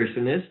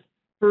nutritionists,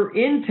 her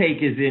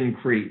intake is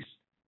increased.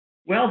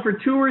 Well, for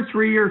 2 or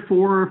 3 or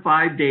 4 or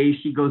 5 days,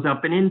 she goes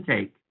up in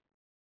intake.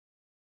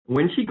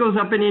 When she goes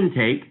up in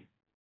intake,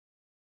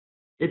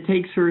 it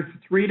takes her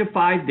 3 to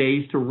 5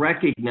 days to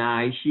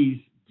recognize she's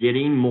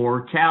getting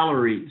more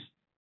calories.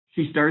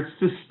 She starts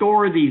to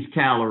store these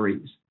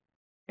calories.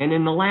 And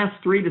in the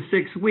last 3 to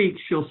 6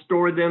 weeks, she'll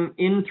store them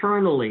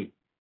internally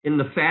in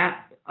the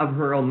fat of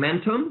her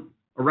omentum,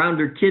 around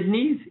her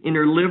kidneys, in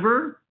her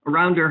liver,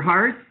 around her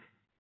heart.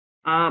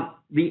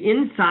 The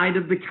inside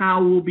of the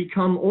cow will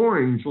become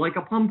orange like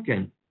a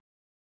pumpkin.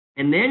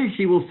 And then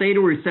she will say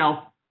to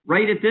herself,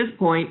 right at this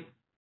point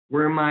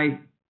where my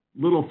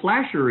little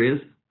flasher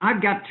is,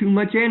 I've got too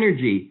much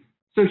energy.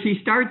 So she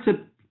starts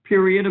a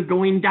period of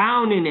going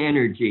down in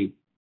energy.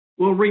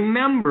 Well,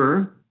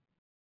 remember,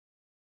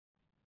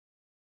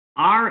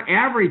 our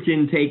average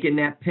intake in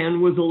that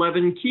pen was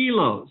 11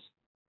 kilos.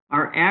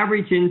 Our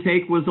average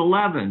intake was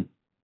 11.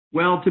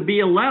 Well, to be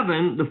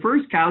 11, the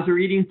first cows are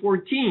eating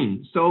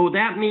 14. So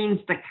that means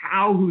the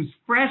cow who's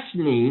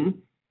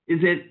freshening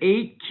is at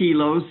 8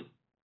 kilos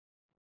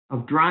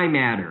of dry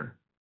matter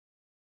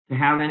to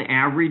have an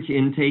average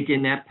intake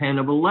in that pen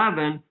of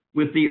 11,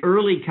 with the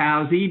early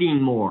cows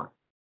eating more.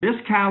 This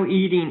cow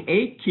eating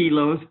 8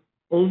 kilos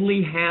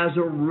only has a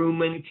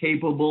rumen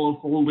capable of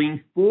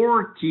holding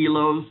 4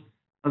 kilos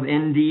of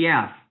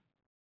NDF.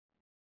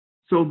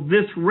 So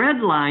this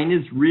red line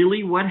is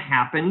really what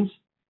happens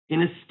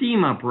in a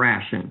steam-up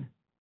ration.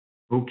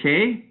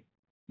 Okay?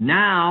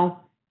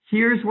 Now,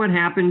 here's what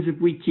happens if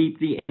we keep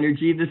the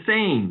energy the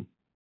same.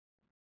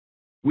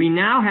 We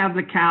now have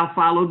the cow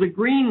follow the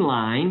green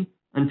line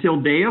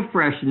until day of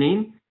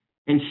freshening,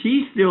 and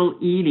she's still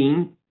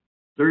eating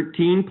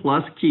 13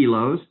 plus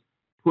kilos,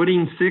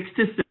 putting 6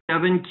 to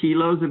 7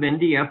 kilos of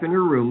NDF in her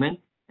rumen,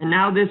 and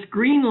now this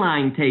green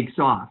line takes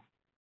off.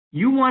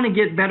 You want to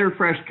get better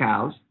fresh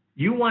cows,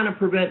 you want to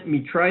prevent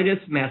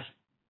metritis mess,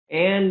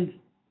 and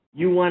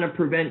you want to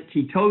prevent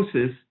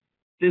ketosis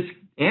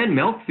and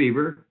milk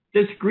fever.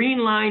 This green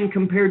line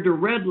compared to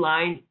red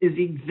line is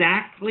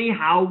exactly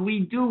how we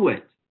do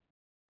it.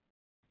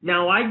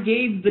 Now, I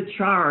gave the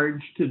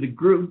charge to the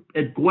group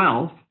at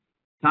Guelph,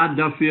 Todd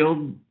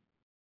Duffield,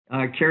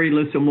 Carrie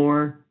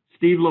Lissamore,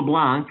 Steve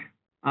LeBlanc,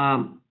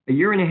 a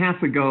year and a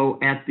half ago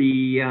at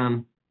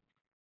the,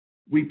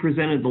 we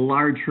presented the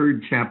large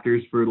herd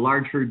chapters for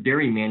large herd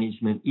dairy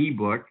management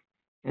ebook,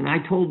 and I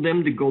told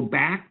them to go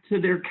back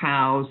to their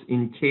cows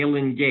in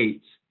Kalen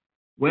Gates.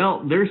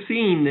 Well, they're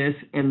seeing this,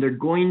 and they're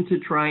going to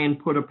try and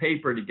put a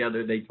paper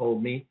together, they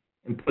told me,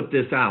 and put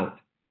this out.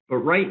 But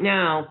right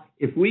now,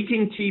 if we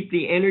can keep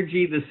the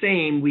energy the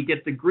same, we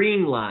get the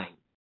green line.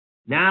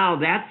 Now,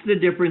 that's the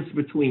difference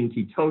between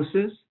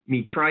ketosis,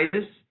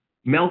 metritis,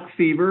 milk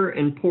fever,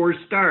 and poor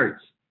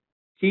starts.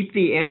 Keep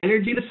the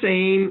energy the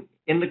same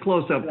in the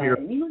close-up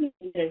period.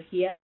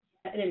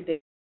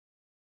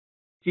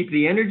 Keep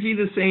the energy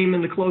the same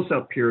in the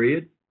close-up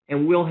period,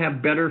 and we'll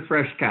have better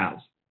fresh cows.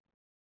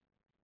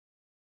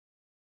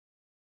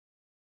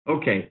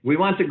 Okay, we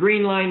want the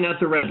green line, not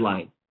the red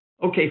line.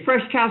 Okay,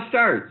 fresh cow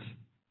starts.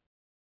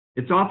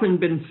 It's often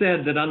been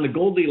said that on the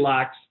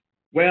Goldilocks,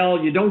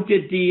 well, you don't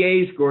get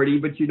DAs, Gordie,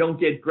 but you don't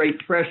get great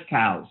fresh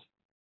cows.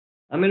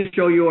 I'm going to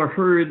show you a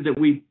herd that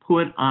we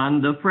put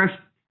on the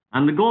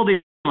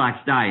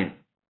Goldilocks diet.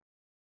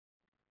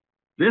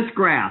 This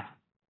graph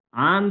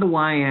on the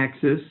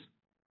y-axis,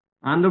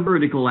 on the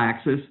vertical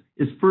axis,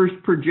 is first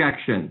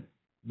projection.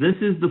 This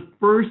is the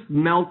first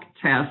milk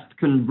test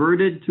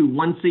converted to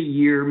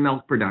once-a-year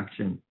milk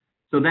production.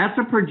 So that's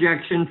a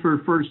projection for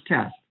first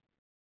test.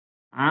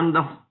 On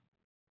the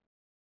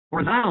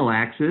horizontal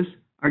axis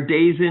are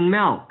days in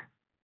milk.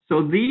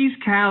 So these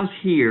cows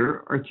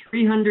here are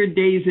 300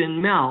 days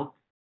in milk,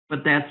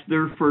 but that's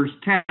their first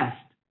test.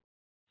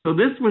 So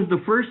this was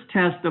the first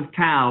test of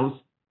cows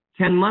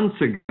 10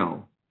 months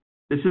ago.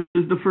 This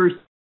is the first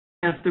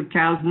test of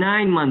cows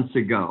 9 months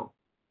ago.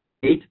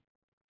 8,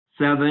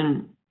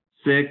 7,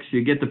 6,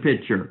 you get the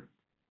picture.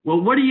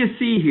 Well, what do you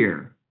see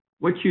here?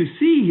 What you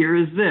see here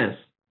is this.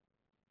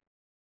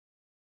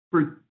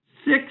 For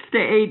 6 to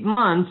 8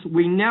 months,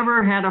 we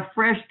never had a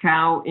fresh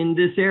cow in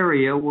this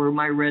area where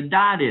my red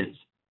dot is.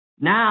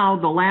 Now,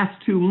 the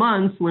last 2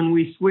 months, when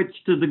we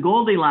switched to the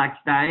Goldilocks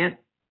diet,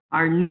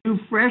 our new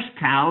fresh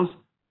cows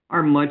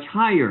are much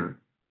higher.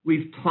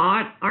 We've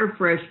taught our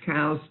fresh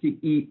cows to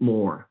eat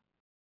more.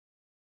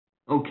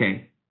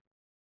 Okay,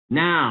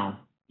 now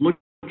look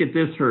at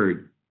this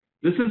herd.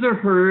 This is a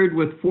herd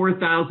with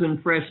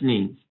 4,000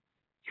 freshenings,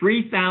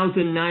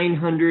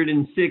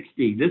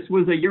 3,960. This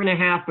was a year and a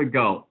half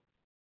ago.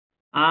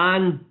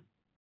 On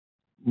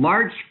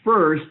March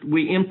 1st,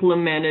 we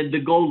implemented the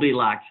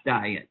Goldilocks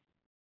diet.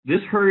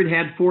 This herd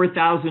had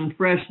 4,000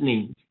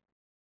 freshenings.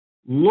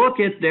 Look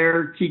at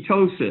their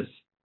ketosis.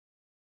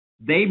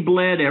 They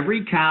bled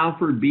every cow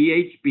for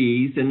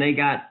BHBs, and they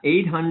got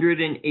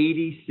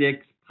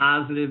 886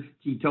 positive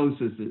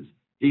ketosises.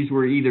 These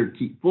were either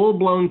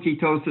full-blown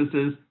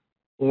ketosises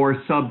or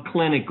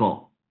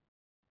subclinical.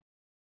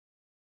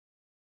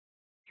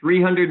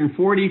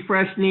 340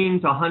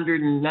 freshenings,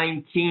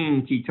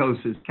 119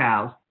 ketosis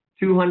cows.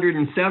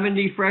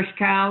 270 fresh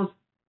cows,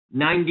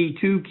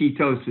 92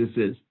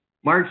 ketosises.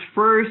 March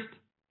 1st,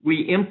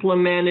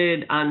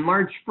 on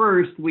March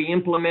 1st, we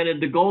implemented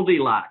the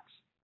Goldilocks.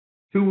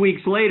 2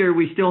 weeks later,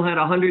 we still had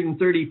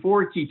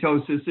 134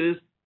 ketosises,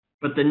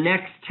 but the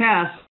next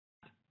test,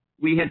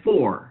 we had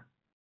 4,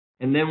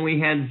 and then we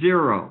had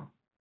 0.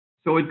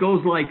 So it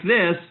goes like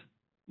this.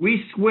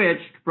 We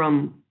switched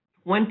from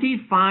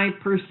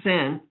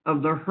 25%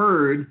 of the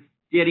herd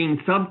getting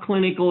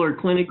subclinical or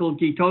clinical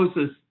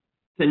ketosis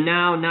to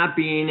now not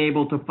being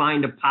able to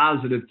find a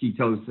positive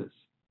ketosis.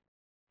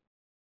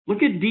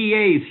 Look at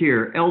DAs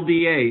here,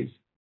 LDAs.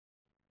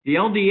 The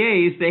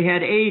LDAs, they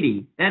had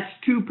 80. That's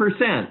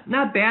 2%.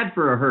 Not bad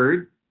for a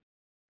herd.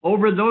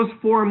 Over those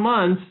 4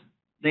 months,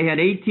 they had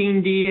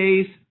 18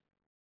 DAs.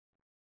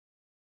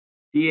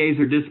 DAs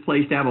are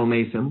displaced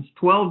abomasums.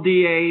 12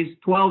 DAs,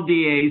 12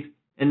 DAs,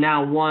 and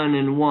now 1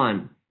 and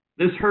 1.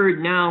 This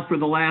herd now for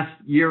the last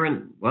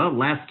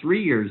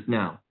 3 years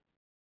now.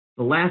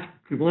 The last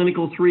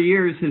clinical 3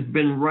 years has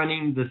been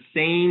running the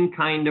same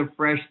kind of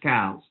fresh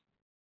cows.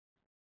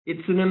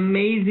 It's an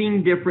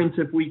amazing difference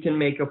if we can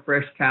make a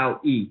fresh cow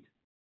eat.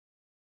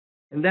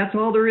 And that's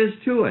all there is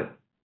to it.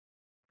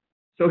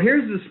 So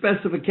here's the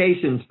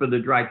specifications for the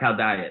dry cow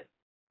diet.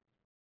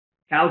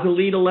 Cows will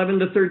eat 11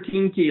 to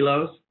 13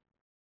 kilos.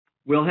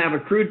 We'll have a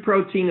crude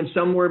protein of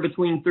somewhere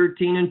between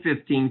 13 and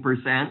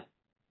 15%.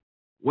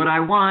 What I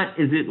want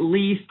is at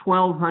least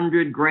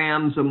 1,200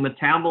 grams of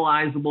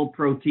metabolizable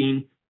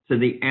protein to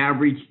the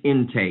average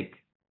intake.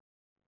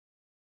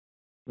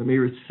 Let me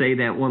say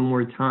that one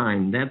more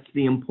time. That's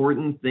the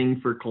important thing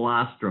for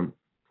colostrum.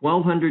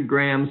 1,200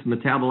 grams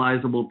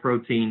metabolizable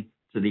protein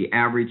to the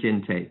average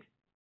intake.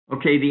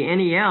 Okay, the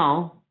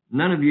NEL,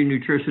 none of you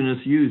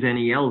nutritionists use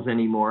NELs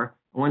anymore.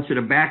 I want you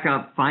to back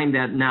up, find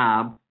that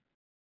knob.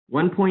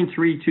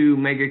 1.32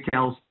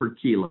 megacals per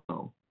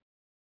kilo.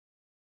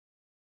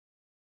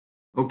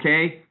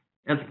 Okay,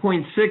 that's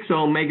 0.60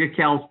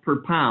 megacals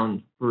per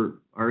pound for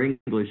our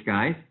English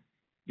guys.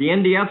 The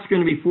NDF is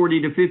going to be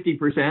 40 to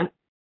 50%.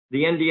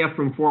 The NDF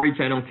from 4-H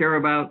I don't care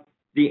about.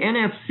 The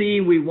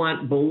NFC we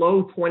want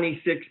below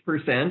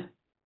 26%.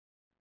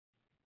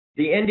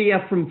 The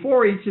NDF from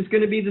 4-H is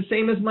going to be the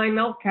same as my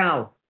milk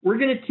cow. We're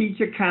going to teach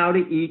a cow to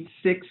eat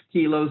 6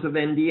 kilos of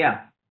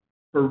NDF.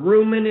 Her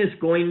rumen is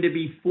going to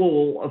be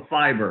full of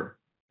fiber,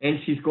 and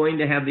she's going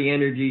to have the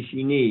energy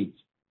she needs.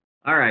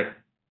 All right.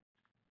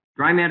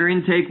 Dry matter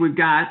intake we've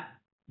got.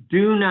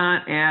 Do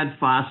not add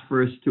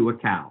phosphorus to a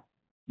cow.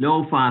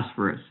 No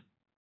phosphorus.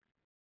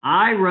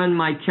 I run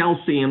my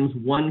calciums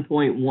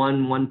 1.1,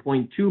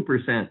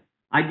 1.2%.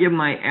 I give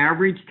my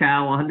average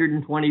cow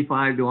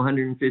 125 to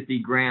 150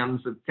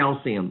 grams of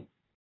calcium.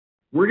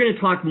 We're going to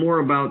talk more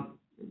about,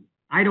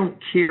 I don't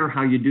care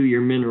how you do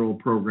your mineral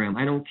program.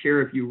 I don't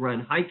care if you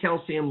run high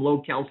calcium,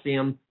 low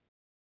calcium,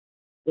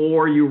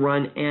 or you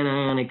run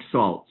anionic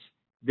salts.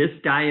 This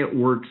diet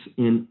works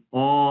in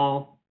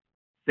all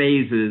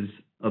phases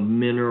of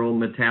mineral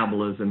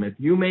metabolism. If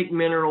you make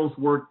minerals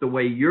work the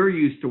way you're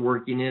used to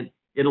working it,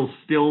 it'll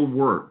still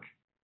work.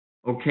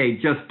 Okay,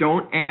 just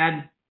don't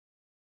add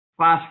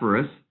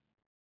phosphorus.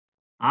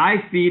 I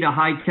feed a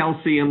high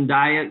calcium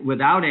diet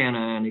without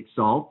anionic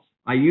salts.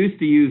 I used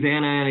to use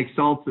anionic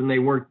salts and they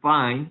worked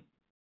fine.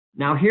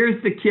 Now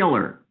here's the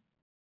killer.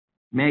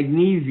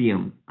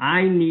 Magnesium.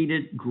 I need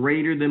it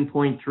greater than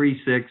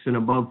 0.36 and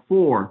above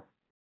 4.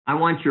 I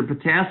want your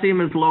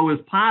potassium as low as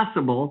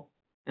possible,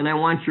 and I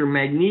want your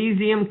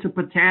magnesium to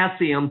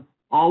potassium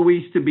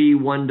always to be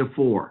 1 to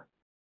 4.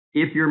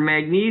 If your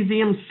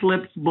magnesium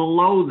slips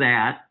below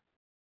that,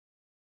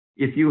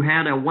 if you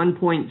had a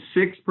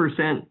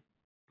 1.6%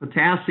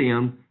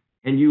 potassium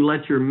and you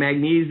let your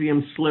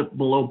magnesium slip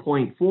below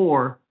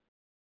 0.4,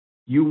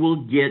 you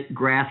will get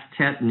grass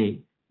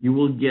tetany. You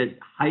will get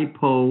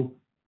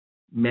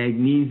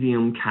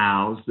hypomagnesium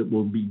cows that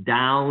will be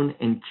down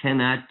and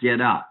cannot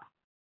get up.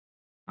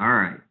 All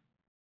right.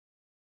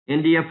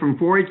 NDF from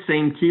 4-H,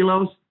 same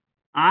kilos.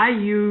 I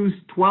use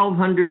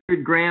 1,200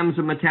 grams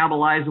of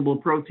metabolizable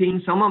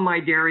protein. Some of my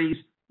dairies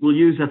will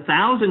use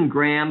 1,000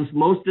 grams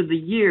most of the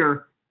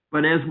year,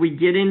 but as we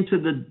get into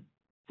the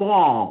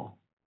fall,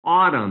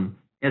 autumn,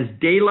 as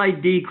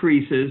daylight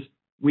decreases,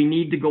 we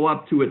need to go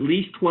up to at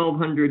least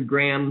 1,200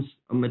 grams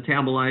of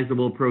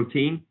metabolizable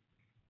protein.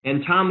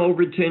 And Tom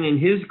Overton and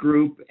his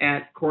group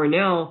at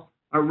Cornell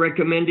are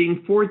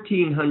recommending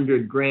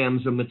 1,400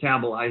 grams of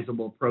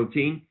metabolizable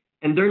protein,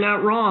 and they're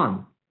not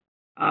wrong.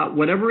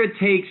 Whatever it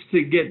takes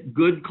to get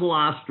good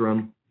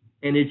colostrum,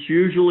 and it's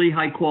usually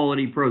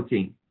high-quality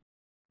protein.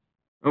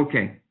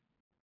 Okay.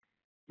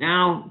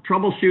 Now,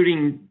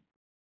 troubleshooting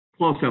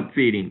close-up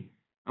feeding.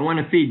 I want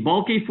to feed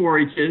bulky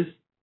 4-H's,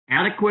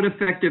 adequate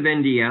effective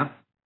NDF.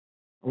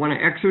 I want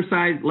to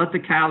exercise, let the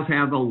cows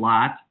have a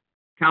lot.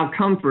 Cow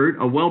comfort,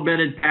 a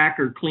well-bedded pack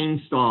or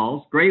clean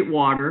stalls, great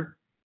water,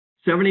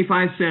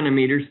 75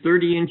 centimeters,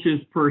 30 inches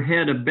per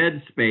head of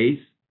bed space.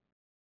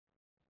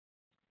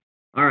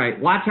 All right,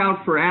 watch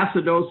out for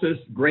acidosis,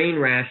 grain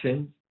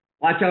rations.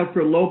 Watch out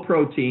for low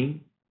protein,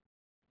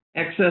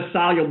 excess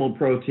soluble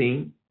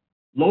protein.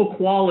 low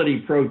quality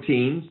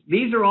proteins.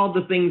 These are all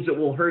the things that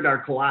will hurt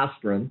our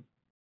colostrum.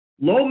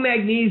 Low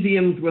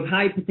magnesiums with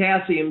high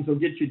potassiums will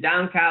get you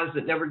down cows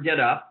that never get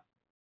up.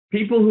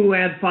 People who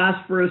add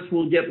phosphorus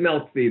will get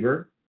milk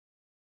fever.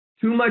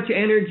 Too much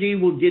energy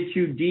will get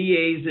you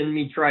DAs and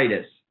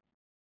metritis.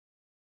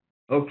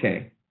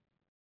 Okay.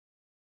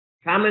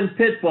 Common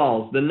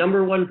pitfalls. The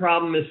number one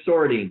problem is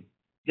sorting.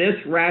 This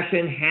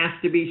ration has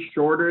to be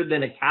shorter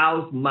than a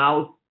cow's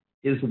mouth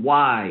is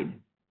wide.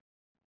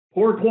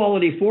 Poor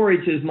quality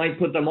forages might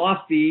put them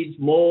off feeds,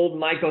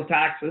 mold,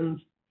 mycotoxins,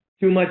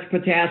 too much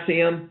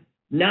potassium,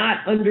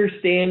 not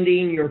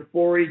understanding your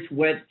forage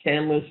wet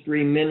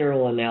chemistry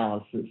mineral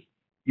analysis.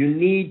 You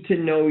need to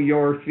know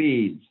your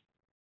feeds.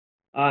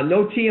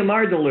 No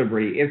TMR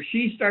delivery. If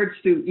she starts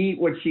to eat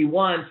what she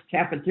wants,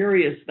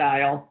 cafeteria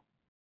style,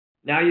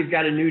 now you've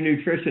got a new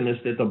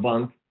nutritionist at the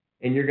bunk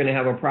and you're going to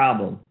have a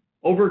problem.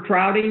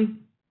 Overcrowding,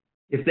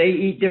 if they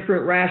eat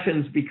different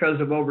rations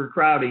because of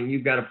overcrowding,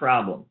 you've got a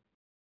problem.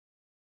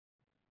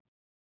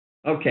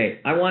 Okay,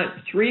 I want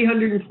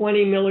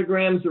 320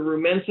 milligrams of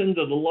rumensin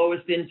to the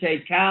lowest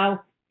intake cow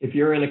if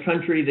you're in a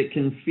country that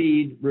can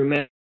feed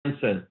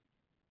rumensin.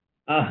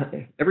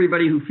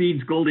 Everybody who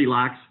feeds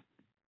Goldilocks,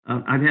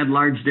 I've had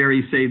large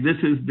dairies say this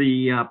is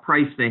the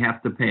price they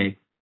have to pay.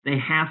 They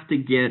have to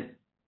get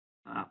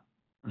a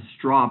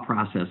straw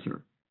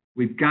processor.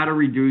 We've got to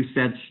reduce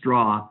that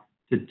straw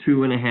to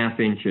 2.5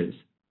 inches,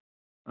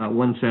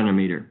 1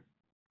 centimeter.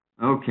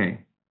 Okay.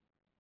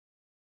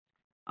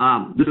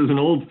 This is an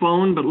old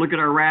phone, but look at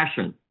our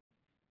ration.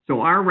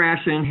 So our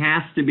ration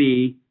has to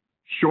be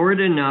short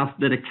enough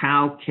that a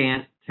cow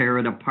can't tear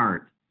it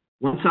apart.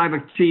 Once I've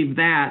achieved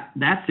that,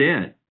 that's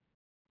it.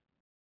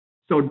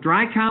 So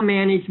dry cow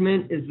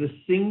management is the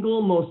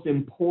single most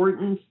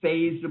important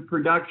phase of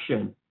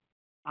production.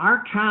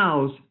 Our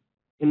cows,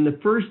 in the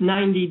first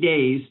 90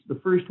 days, the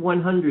first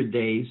 100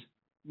 days,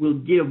 will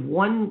give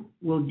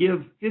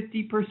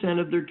 50%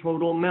 of their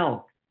total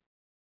milk.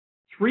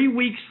 3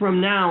 weeks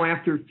from now,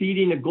 after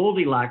feeding a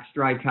Goldilocks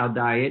dry cow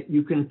diet,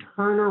 you can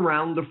turn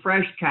around the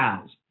fresh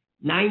cows.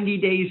 90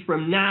 days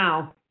from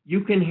now,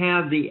 you can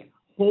have the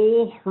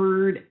whole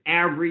herd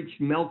average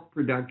milk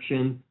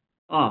production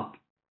up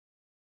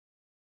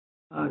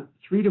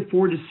 3 to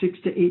 4 to 6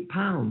 to 8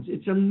 pounds.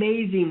 It's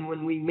amazing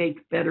when we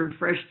make better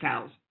fresh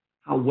cows,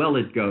 how well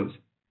it goes.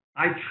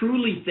 I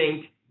truly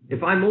think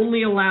if I'm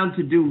only allowed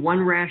to do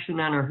one ration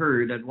on a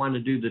herd, I'd want to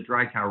do the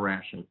dry cow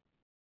ration.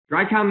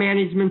 Dry cow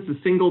management's the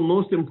single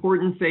most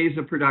important phase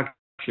of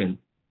production.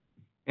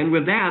 And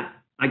with that,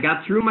 I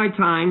got through my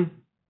time,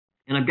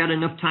 and I've got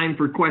enough time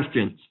for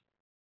questions.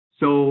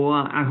 So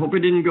I hope I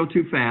didn't go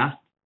too fast.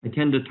 I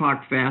tend to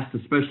talk fast,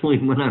 especially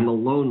when I'm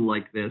alone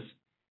like this.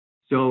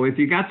 So if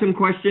you got some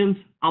questions,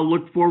 I'll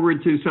look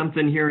forward to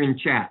something here in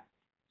chat.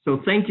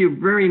 So thank you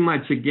very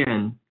much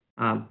again,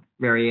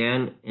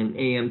 Marianne and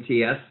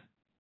AMTS.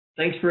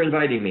 Thanks for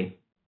inviting me.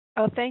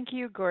 Oh, thank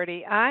you,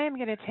 Gordie. I am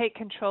going to take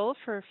control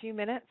for a few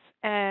minutes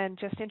and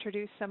just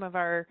introduce some of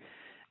our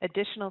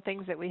additional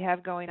things that we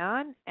have going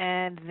on,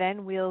 and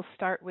then we'll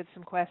start with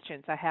some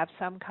questions. I have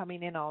some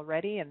coming in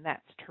already, and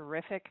that's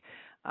terrific,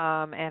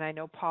 and I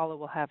know Paula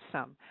will have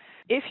some.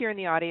 If you're in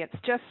the audience,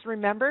 just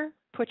remember,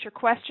 put your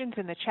questions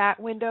in the chat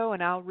window,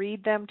 and I'll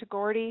read them to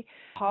Gordie.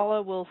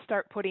 Paula will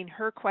start putting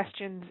her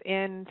questions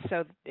in,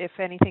 so if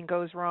anything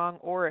goes wrong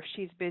or if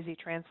she's busy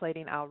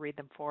translating, I'll read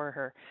them for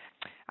her.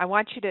 I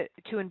want you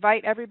to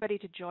invite everybody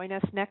to join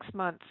us next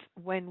month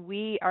when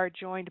we are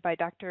joined by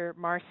Dr.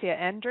 Marcia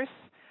Endres,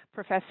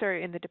 professor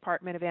in the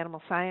Department of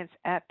Animal Science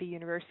at the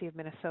University of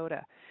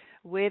Minnesota.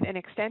 With an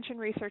extension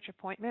research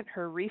appointment,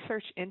 her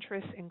research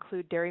interests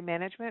include dairy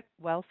management,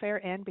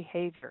 welfare, and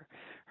behavior.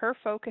 Her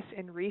focus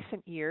in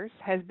recent years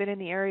has been in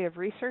the area of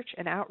research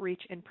and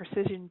outreach in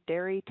precision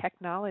dairy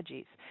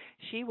technologies.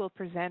 She will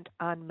present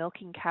on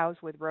milking cows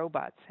with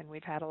robots, and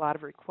we've had a lot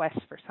of requests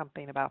for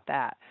something about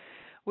that.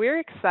 We're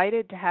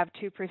excited to have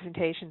 2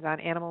 presentations on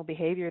animal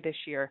behavior this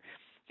year.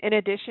 In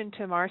addition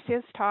to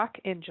Marcia's talk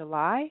in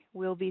July,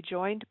 we'll be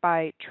joined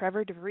by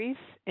Trevor DeVries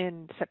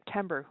in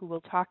September, who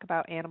will talk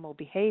about animal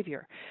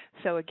behavior.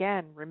 So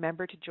again,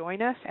 remember to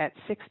join us at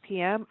 6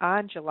 p.m.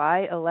 on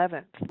July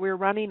 11th. We're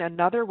running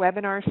another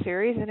webinar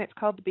series, and it's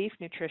called The Beef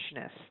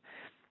Nutritionist.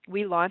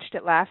 We launched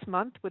it last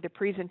month with a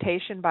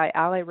presentation by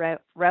Ale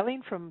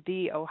Relling from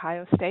The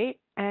Ohio State,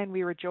 and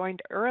we were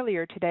joined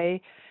earlier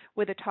today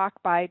with a talk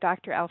by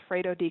Dr.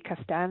 Alfredo Di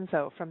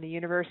Costanzo from the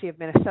University of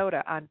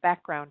Minnesota on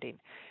backgrounding.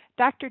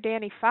 Dr.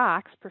 Danny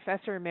Fox,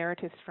 Professor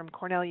Emeritus from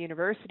Cornell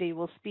University,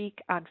 will speak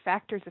on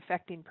factors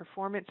affecting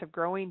performance of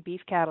growing beef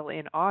cattle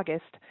in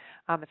August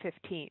on the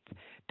 15th.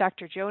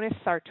 Dr. Jonas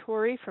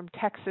Sartori from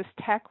Texas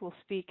Tech will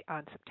speak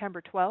on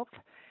September 12th,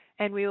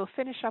 and we will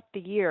finish up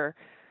the year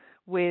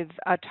with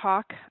a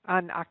talk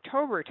on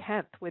October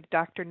 10th with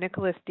Dr.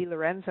 Nicholas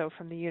DiLorenzo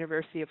from the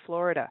University of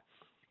Florida.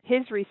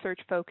 His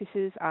research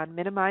focuses on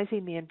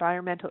minimizing the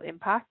environmental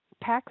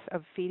impacts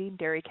of feeding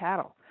dairy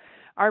cattle.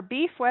 Our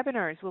beef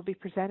webinars will be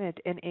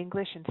presented in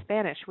English and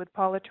Spanish with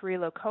Paula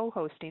Torillo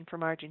co-hosting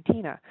from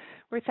Argentina.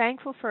 We're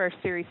thankful for our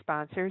series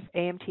sponsors,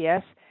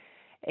 AMTS,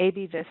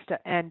 AB Vista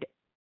and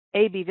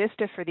AB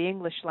Vista for the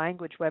English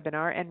language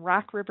webinar, and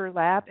Rock River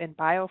Lab and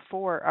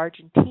Bio4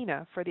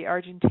 Argentina for the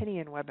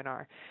Argentinian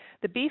webinar.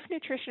 The Beef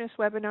Nutritionist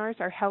webinars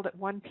are held at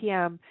 1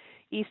 p.m.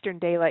 Eastern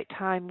Daylight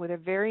Time with a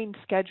varying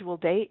schedule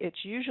date.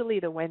 It's usually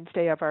the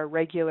Wednesday of our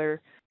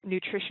regular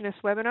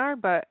Nutritionist webinar,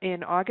 but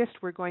in August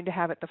we're going to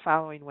have it the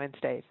following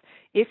Wednesdays.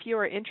 If you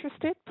are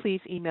interested,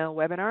 please email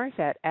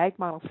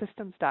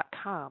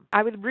webinars@agmodelsystems.com.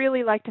 I would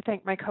really like to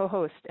thank my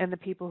co-host and the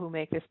people who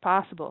make this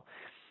possible.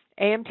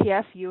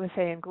 AMTS,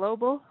 USA and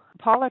Global,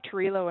 Paula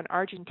Torillo in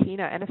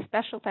Argentina, and a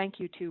special thank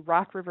you to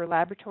Rock River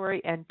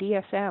Laboratory and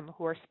DSM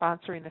who are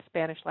sponsoring the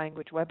Spanish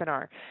language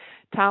webinar.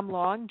 Tom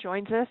Long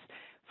joins us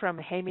from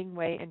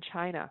Hemingway in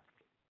China.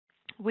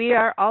 We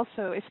are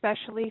also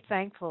especially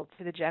thankful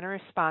to the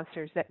generous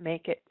sponsors that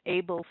make it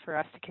able for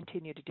us to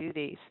continue to do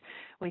these.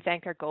 We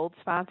thank our gold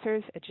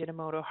sponsors,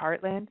 Ajinomoto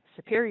Heartland,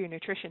 Superior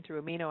Nutrition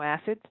through Amino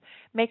Acids,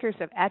 makers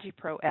of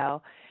AMTS.Pro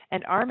L,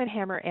 and Arm &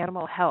 Hammer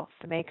Animal Health,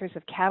 the makers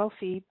of cattle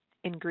feed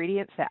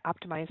ingredients that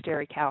optimize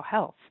dairy cow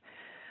health.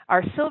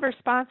 Our silver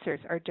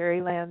sponsors are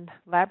Dairyland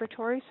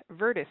Laboratories,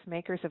 Virtus,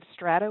 makers of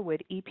Strata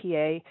with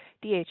EPA,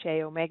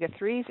 DHA,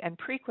 omega-3s, and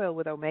Prequel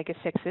with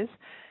omega-6s,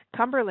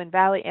 Cumberland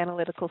Valley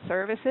Analytical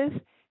Services,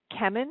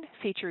 Chemin,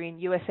 featuring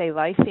USA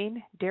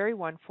Lysine, Dairy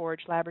One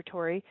Forage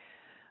Laboratory,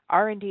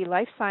 R&D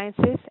Life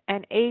Sciences,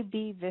 and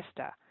AB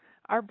Vista.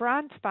 Our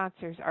bronze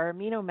sponsors are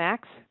Amino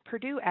Max,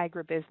 Purdue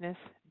Agribusiness,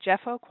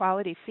 Jeffo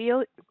Quality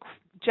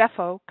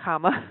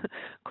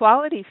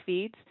Quality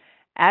Feeds,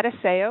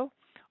 ADSA,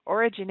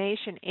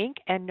 Origination Inc.,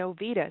 and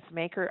Novitas,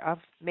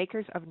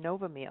 makers of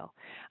Novamil.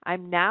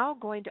 I'm now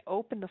going to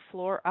open the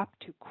floor up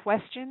to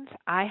questions.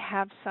 I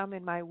have some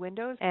in my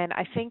windows, and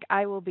I think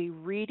I will be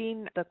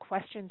reading the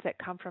questions that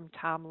come from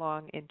Tom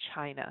Long in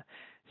China.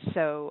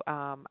 So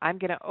I'm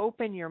going to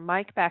open your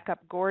mic back up,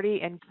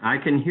 Gordie. And I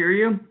can hear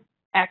you.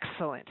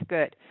 Excellent.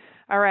 Good.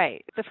 All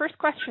right. The first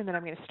question that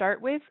I'm going to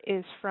start with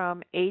is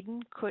from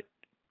Aidan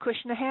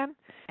Cushnahan,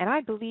 and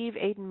I believe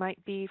Aidan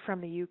might be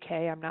from the UK.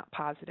 I'm not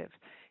positive.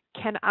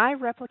 Can I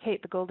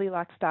replicate the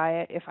Goldilocks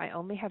diet if I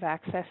only have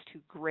access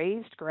to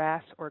grazed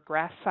grass or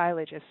grass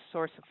silage as a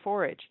source of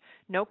forage?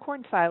 No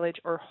corn silage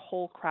or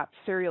whole crop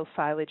cereal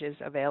silage is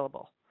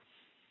available.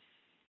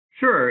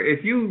 Sure.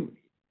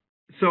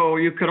 So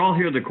you could all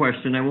hear the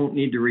question. I won't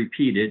need to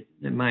repeat it.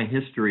 My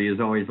history is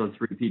always, let's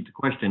repeat the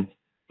question.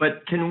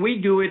 But can we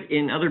do it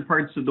in other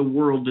parts of the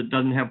world that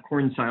doesn't have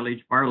corn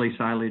silage, barley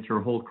silage,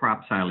 or whole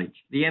crop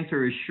silage? The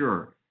answer is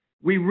sure.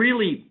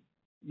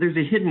 There's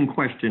a hidden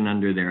question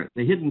under there.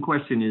 The hidden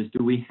question is,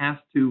 do we have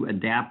to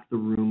adapt the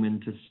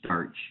rumen to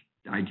starch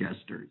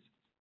digesters?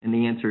 And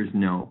the answer is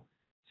no.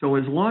 So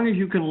as long as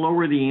you can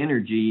lower the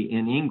energy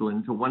in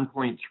England to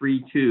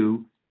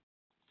 1.32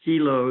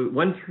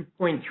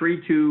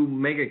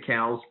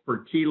 megacals per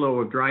kilo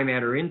of dry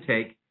matter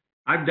intake,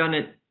 I've done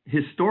it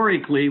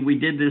historically. We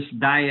did this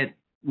diet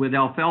with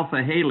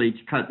alfalfa hay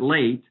leach cut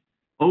late,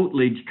 oat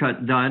leach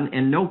cut done,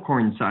 and no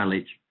corn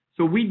silage.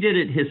 So we did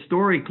it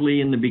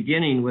historically in the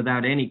beginning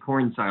without any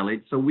corn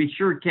silage, so we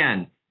sure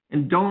can.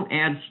 And don't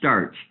add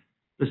starch.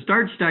 The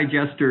starch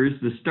digesters,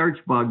 the starch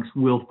bugs,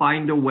 will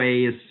find a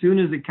way as soon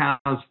as the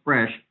cow's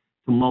fresh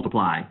to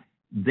multiply.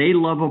 They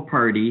love a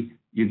party.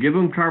 You give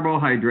them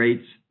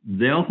carbohydrates,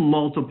 they'll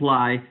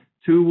multiply.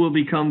 2 will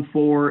become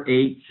 4,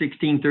 8,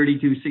 16,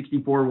 32,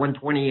 64,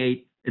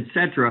 128,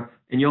 etc.,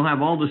 and you'll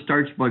have all the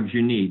starch bugs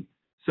you need.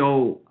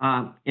 So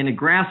in a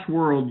grass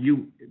world,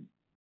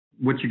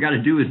 what you got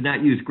to do is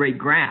not use great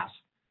grass,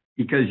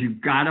 because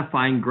you've got to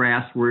find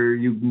grass where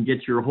you can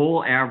get your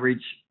whole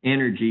average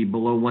energy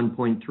below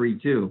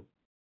 1.32.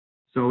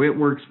 So it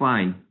works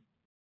fine.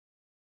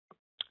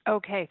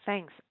 Okay,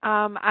 thanks.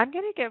 I'm going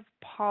to give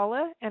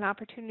Paula an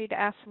opportunity to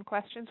ask some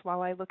questions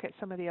while I look at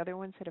some of the other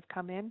ones that have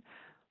come in.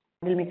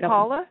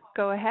 Paula,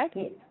 go ahead.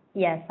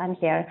 Yes, I'm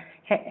here.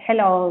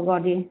 Hello,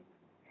 Gordie.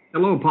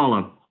 Hello,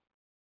 Paula.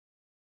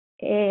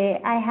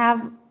 I have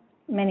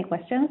many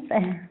questions.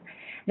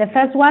 The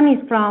first one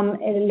is from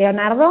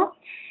Leonardo.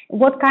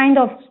 What kind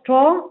of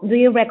straw do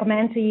you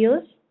recommend to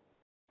use?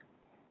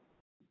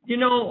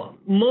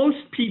 Most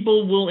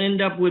people will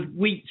end up with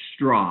wheat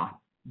straw,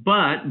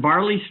 but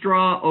barley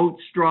straw, oat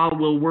straw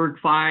will work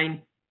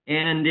fine.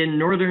 And in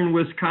northern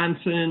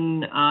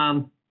Wisconsin,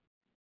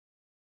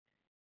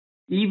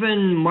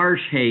 even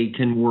marsh hay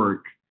can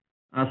work.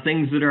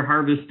 Things that are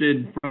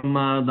harvested from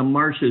the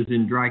marshes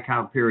in dry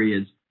cow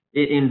periods,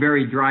 in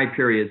very dry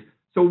periods.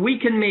 So we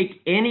can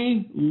make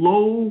any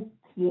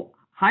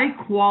high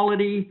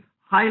quality,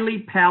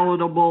 highly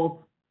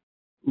palatable,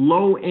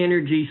 low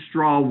energy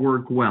straw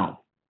work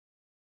well.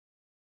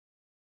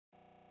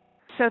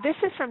 So this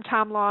is from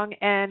Tom Long,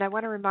 and I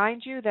want to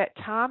remind you that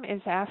Tom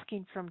is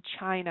asking from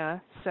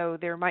China, so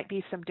there might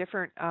be some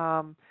different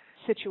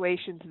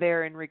situations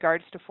there in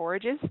regards to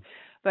forages.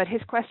 But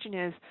his question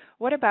is,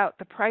 what about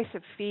the price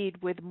of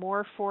feed? With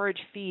more forage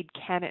feed,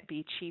 can it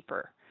be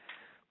cheaper?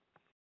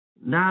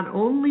 Not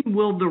only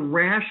will the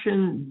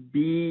ration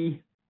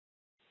be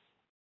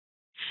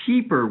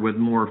cheaper with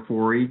more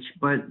forage,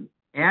 but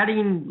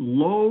adding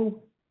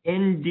low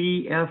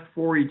NDF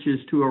forages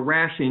to a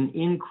ration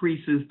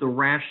increases the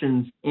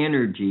ration's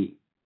energy.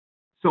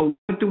 So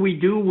what do we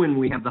do when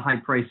we have the high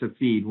price of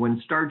feed,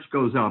 when starch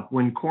goes up,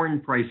 when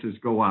corn prices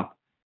go up?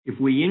 If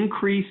we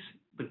increase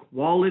the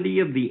quality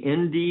of the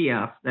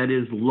NDF, that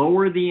is,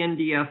 lower the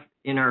NDF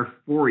in our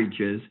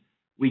forages,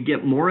 we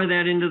get more of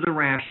that into the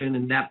ration,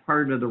 and that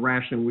part of the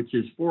ration, which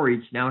is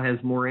forage, now has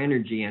more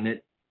energy in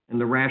it, and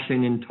the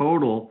ration in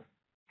total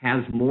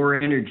has more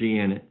energy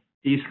in it.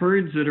 These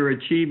herds that are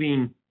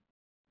achieving,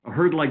 a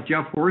herd like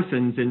Jeff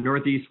Horson's in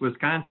northeast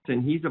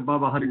Wisconsin, he's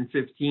above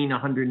 115,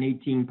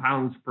 118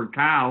 pounds per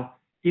cow.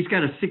 He's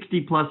got a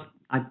 60 plus,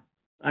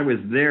 I was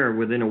there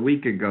within a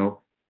week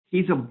ago.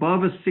 He's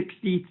above a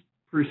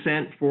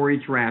 60%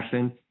 forage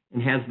ration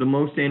and has the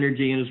most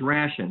energy in his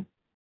ration.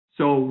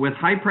 So with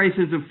high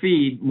prices of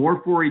feed,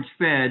 more forage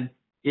fed,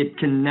 it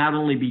can not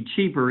only be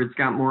cheaper, it's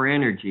got more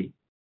energy.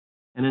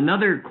 And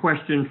another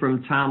question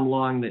from Tom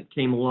Long that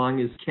came along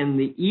is, can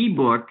the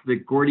ebook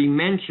that Gordie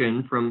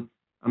mentioned from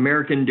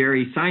American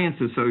Dairy Science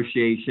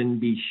Association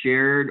be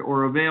shared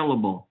or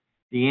available?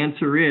 The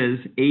answer is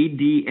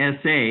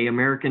ADSA,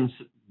 American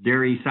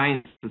Dairy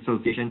Science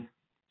Association,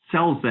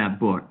 sells that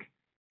book.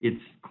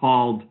 It's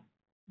called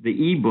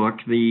the ebook,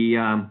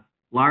 the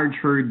Large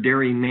Herd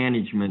Dairy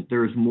Management.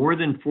 There's more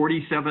than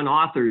 47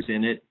 authors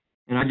in it,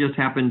 and I just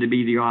happen to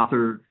be the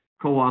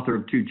co-author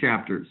of 2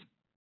 chapters.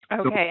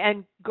 Okay,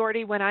 and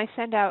Gordie, when I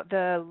send out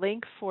the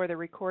link for the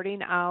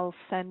recording, I'll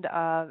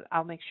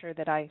make sure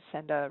that I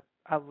send a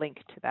link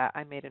to that.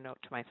 I made a note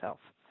to myself.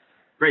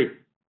 Great.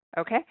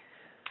 Okay.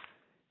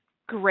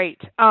 Great.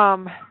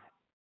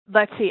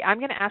 Let's see. I'm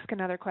going to ask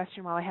another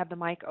question while I have the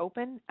mic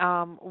open.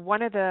 I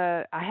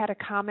had a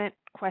comment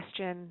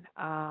question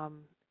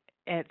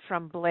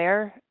from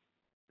Blair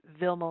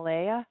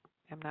Vilmalea.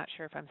 I'm not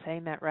sure if I'm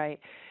saying that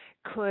right.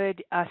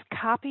 Could a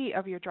copy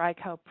of your dry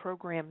cow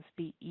programs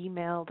be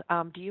emailed?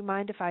 Do you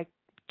mind if I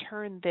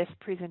turn this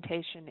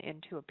presentation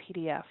into a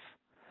PDF?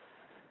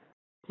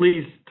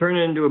 Please turn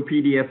it into a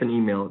PDF and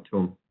email it to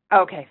them.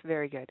 Okay,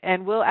 very good.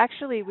 And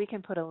we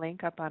can put a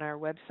link up on our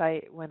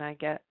website when I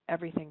get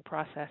everything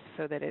processed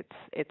so that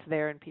it's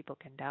there and people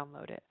can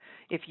download it,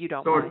 if you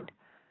don't mind.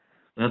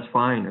 That's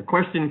fine. A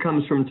question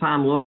comes from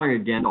Tom Long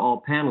again to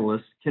all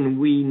panelists. Can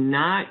we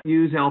not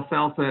use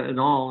alfalfa at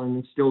all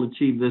and still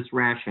achieve this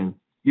ration?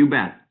 You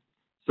bet.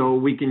 So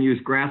we can use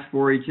grass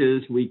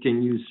forages, we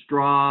can use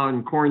straw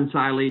and corn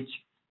silage.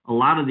 A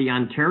lot of the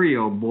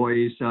Ontario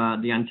boys,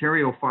 the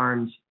Ontario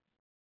farms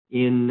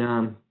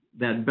in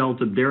that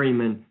belt of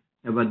dairymen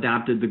have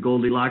adopted the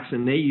Goldilocks,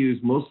 and they use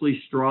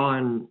mostly straw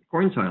and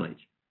corn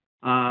silage.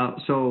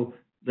 So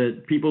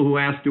the people who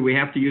ask, do we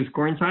have to use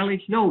corn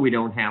silage? No, we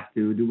don't have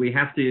to. Do we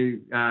have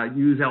to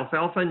use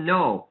alfalfa?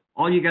 No.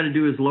 All you got to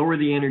do is lower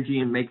the energy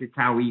and make a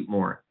cow eat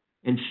more,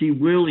 and she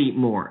will eat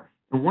more.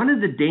 And one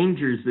of the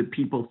dangers that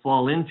people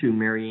fall into,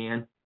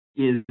 Marianne,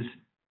 is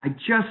I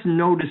just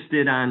noticed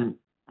it on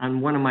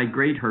one of my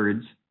great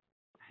herds.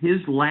 His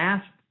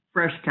last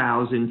fresh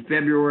cows in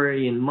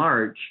February and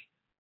March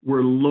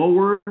were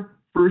lower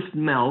first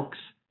milks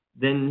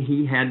than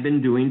he had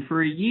been doing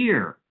for a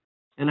year.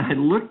 And I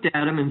looked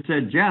at him and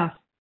said, Jeff,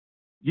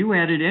 you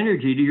added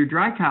energy to your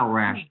dry cow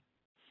ration.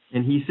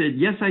 And he said,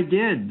 yes, I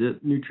did. The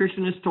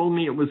nutritionist told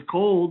me it was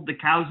cold. The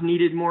cows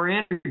needed more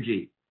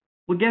energy.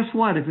 Well, guess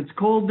what? If it's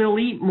cold, they'll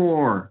eat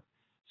more.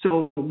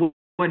 So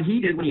what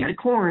he did when he added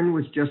corn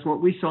was just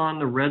what we saw on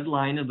the red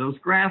line of those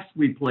graphs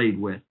we played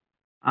with.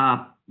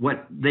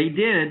 What they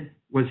did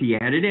was he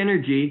added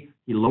energy,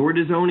 he lowered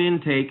his own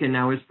intake, and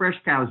now his fresh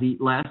cows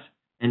eat less,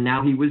 and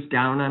now he was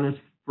down on his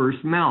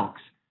first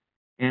milks.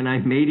 And I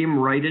made him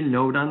write a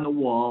note on the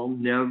wall,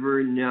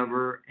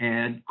 never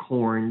add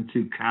corn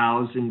to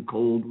cows in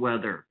cold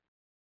weather.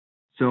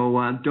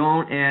 So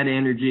don't add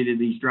energy to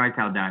these dry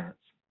cow diets.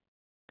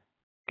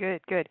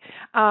 Good.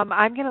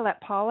 I'm going to let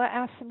Paula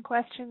ask some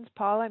questions.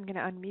 Paula, I'm going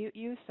to unmute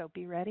you, so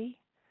be ready.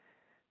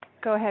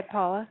 Go ahead,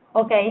 Paula.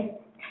 Okay.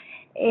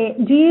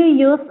 Do you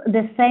use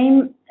the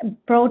same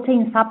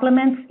protein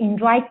supplements in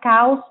dry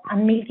cows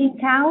and milking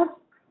cows?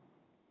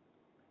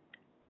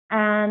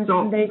 And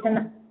so, there is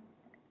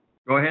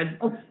go ahead.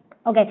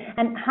 Okay.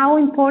 And how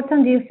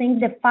important do you think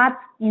the fat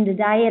in the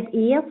diet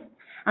is,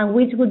 and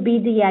which would be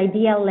the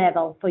ideal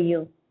level for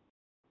you?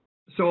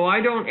 So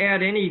I don't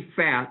add any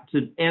fat,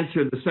 to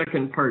answer the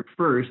second part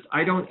first.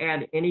 I don't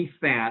add any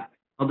fat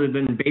other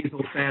than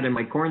basal fat in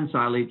my corn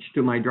silage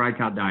to my dry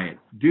cow diet.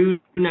 Do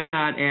not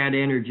add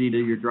energy to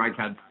your dry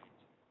cow diet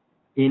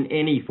in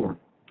any form,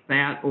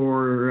 fat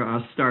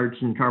or starch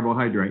and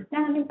carbohydrate.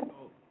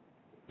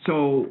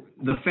 So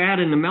the fat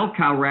in the milk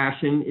cow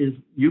ration is,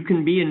 you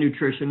can be a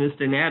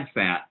nutritionist and add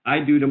fat. I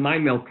do to my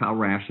milk cow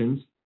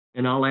rations,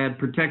 and I'll add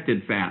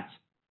protected fats.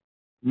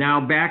 Now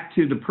back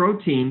to the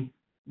protein.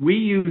 We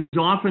use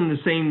often the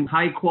same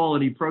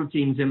high-quality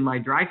proteins in my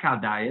dry cow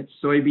diet: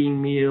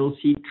 soybean meals,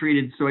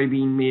 heat-treated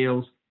soybean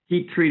meals,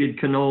 heat-treated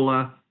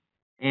canola,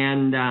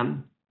 and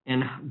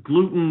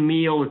gluten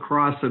meal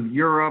across of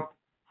Europe,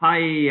 high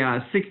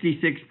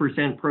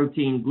 66%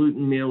 protein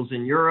gluten meals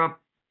in Europe.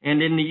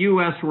 And in the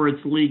U.S., where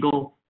it's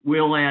legal,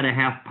 we'll add a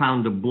half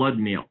pound of blood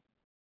meal.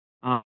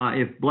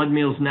 If blood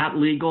meal is not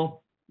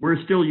legal,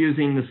 we're still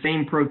using the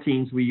same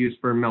proteins we use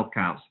for milk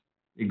cows.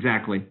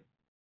 Exactly.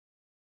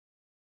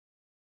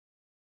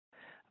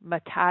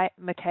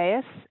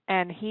 Mateus,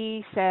 and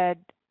he said,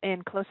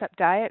 in close-up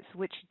diets,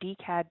 which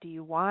DCAD do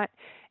you want?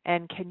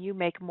 And can you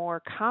make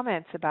more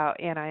comments about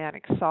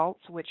anionic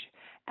salts, which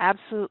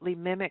absolutely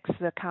mimics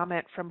the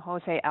comment from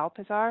Jose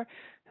Alpizar,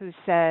 who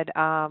said,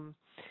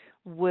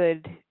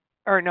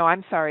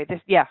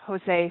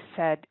 Jose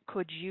said,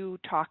 could you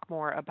talk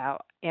more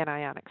about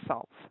anionic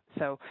salts?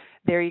 So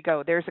there you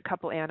go. There's a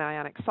couple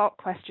anionic salt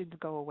questions.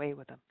 Go away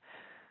with them.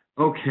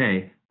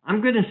 Okay.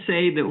 I'm going to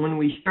say that when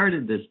we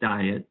started this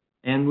diet,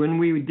 and when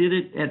we did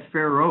it at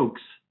Fair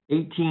Oaks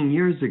 18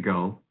 years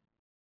ago,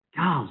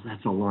 gosh,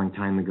 that's a long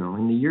time ago,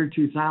 in the year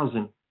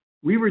 2000,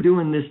 we were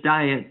doing this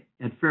diet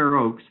at Fair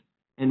Oaks,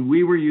 and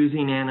we were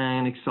using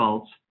anionic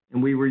salts,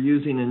 and we were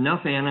using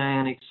enough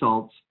anionic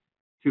salts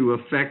to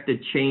affect a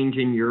change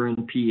in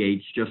urine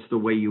pH just the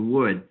way you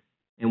would.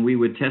 And we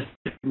would test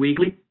it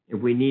weekly. If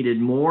we needed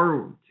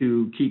more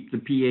to keep the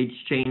pH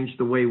changed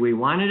the way we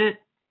wanted it,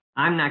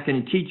 I'm not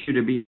going to teach you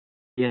to be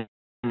an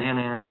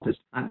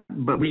anionic,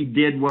 but we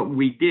did what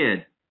we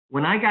did.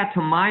 When I got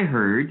to my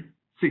herd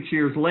 6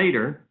 years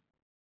later,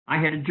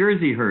 I had a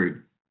Jersey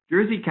herd.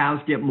 Jersey cows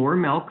get more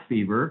milk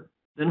fever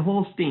than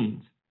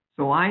Holsteins.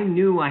 So I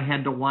knew I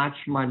had to watch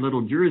my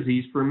little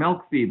Jerseys for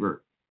milk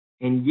fever.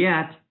 And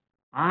yet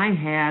I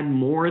had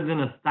more than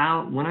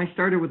 1,000. When I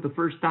started with the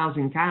first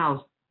 1,000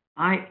 cows,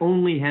 I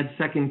only had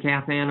second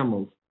calf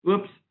animals.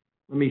 Oops,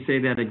 let me say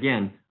that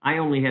again. I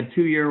only had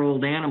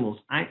 2-year-old animals.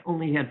 I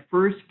only had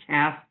first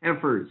calf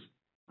heifers.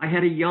 I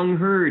had a young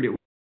herd. It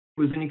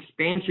was an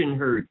expansion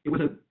herd. It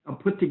was a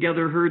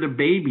put-together herd of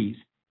babies.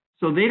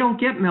 So they don't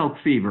get milk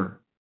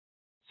fever.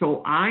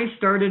 So I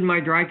started my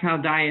dry cow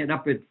diet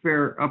up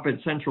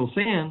at Central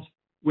Sands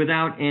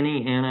without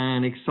any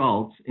anionic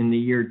salts in the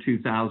year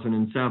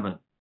 2007.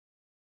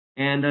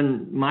 And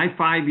in my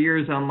 5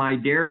 years on my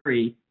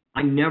dairy,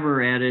 I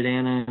never added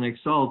anionic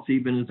salts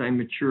even as I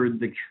matured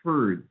the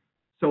herd.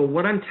 So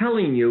what I'm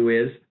telling you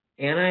is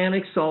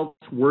anionic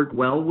salts work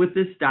well with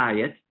this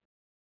diet.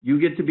 You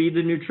get to be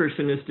the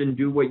nutritionist and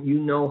do what you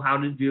know how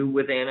to do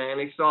with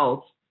anionic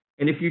salts.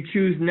 And if you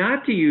choose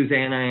not to use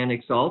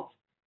anionic salts,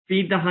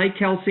 feed the high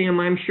calcium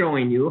I'm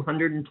showing you,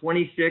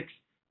 126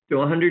 to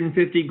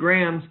 150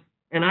 grams,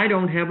 and I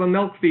don't have a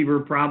milk fever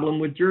problem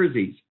with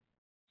Jerseys.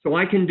 So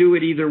I can do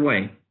it either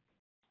way.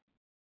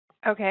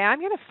 Okay, I'm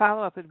going to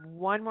follow up with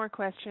one more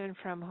question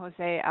from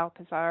Jose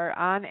Alpizar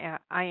on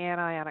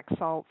anionic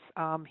salts.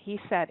 He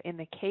said, in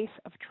the case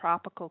of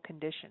tropical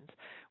conditions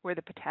where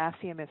the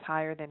potassium is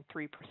higher than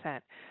 3%,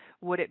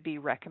 would it be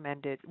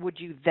recommended? Would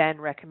you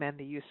then recommend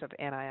the use of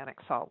anionic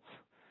salts?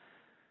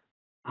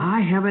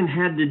 I haven't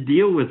had to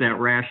deal with that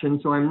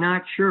ration, so I'm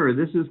not sure.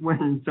 This is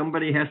when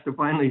somebody has to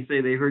finally say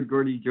they heard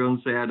Gordie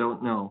Jones say, I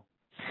don't know.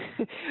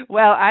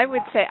 Well, I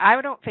would say I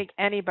don't think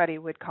anybody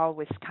would call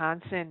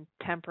Wisconsin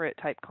temperate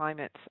type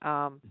climates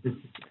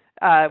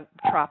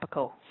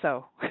tropical.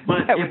 So, but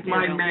if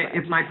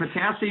my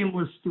potassium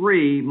was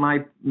 3,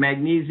 my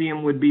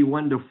magnesium would be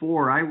 1 to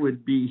 4. I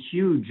would be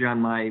huge on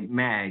my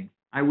mag.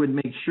 I would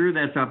make sure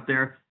that's up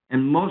there,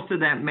 and most of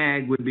that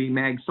mag would be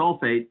mag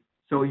sulfate.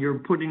 So you're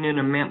putting in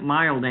a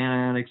mild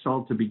anionic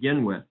salt to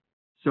begin with.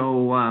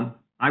 So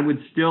I would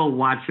still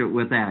watch it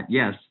with that.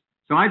 Yes.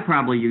 So I'd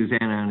probably use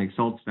anionic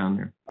salts down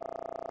there.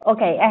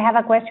 Okay, I have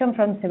a question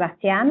from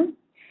Sebastian.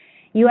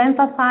 You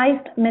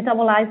emphasized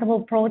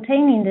metabolizable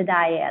protein in the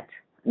diet.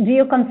 Do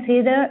you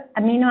consider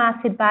amino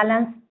acid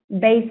balance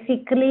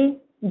basically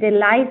the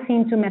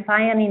lysine to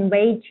methionine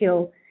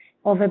ratio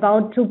of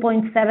about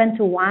 2.7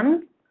 to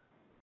 1?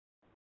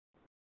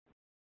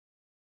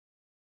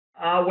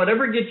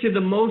 Whatever gets you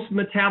the most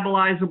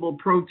metabolizable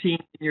protein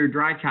in your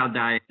dry cow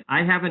diet.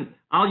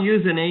 I'll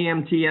use an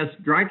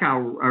AMTS dry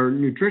cow or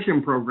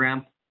nutrition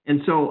program,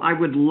 and so I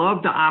would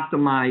love to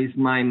optimize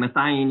my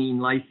methionine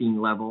lysine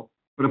level,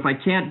 but if I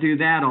can't do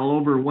that, I'll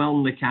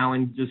overwhelm the cow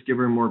and just give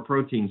her more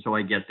protein so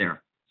I get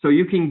there. So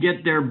you can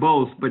get there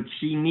both, but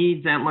she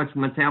needs that much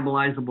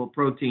metabolizable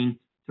protein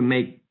to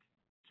make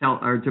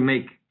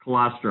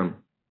colostrum.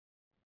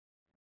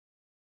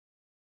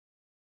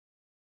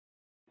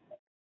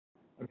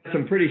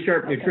 Some pretty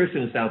sharp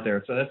nutritionists out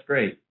there, so that's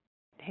great.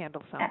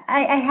 Handle some.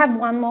 I have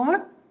one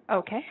more.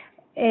 Okay.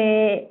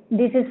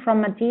 This is from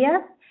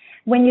Matthias.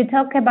 When you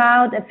talk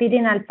about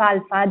feeding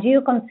alfalfa, do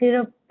you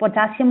consider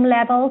potassium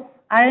levels?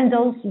 Aren't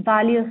those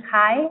values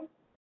high?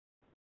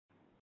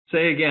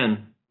 Say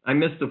again. I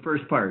missed the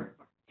first part.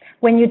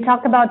 When you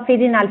talk about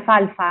feeding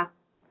alfalfa,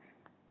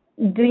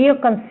 do you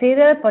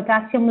consider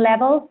potassium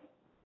levels?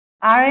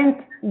 Aren't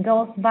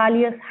those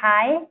values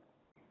high?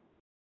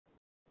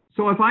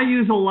 So if I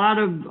use a lot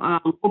of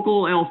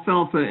local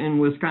alfalfa in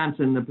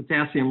Wisconsin, the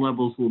potassium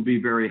levels will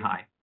be very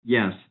high.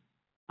 Yes.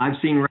 I've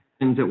seen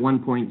rations at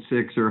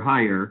 1.6 or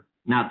higher,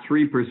 not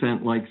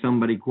 3% like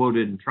somebody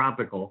quoted in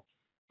tropical.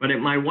 But at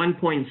my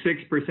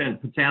 1.6%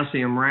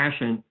 potassium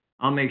ration,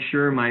 I'll make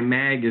sure my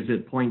mag is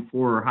at 0.4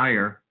 or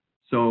higher.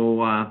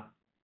 So,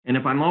 and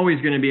if I'm always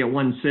going to be at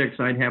 1.6,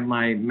 I'd have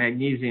my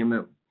magnesium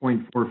at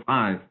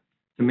 0.45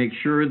 to make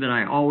sure that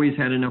I always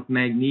had enough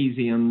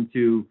magnesium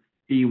to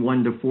be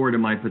 1 to 4 to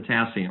my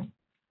potassium.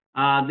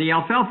 The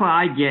alfalfa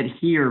I get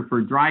here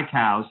for dry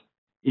cows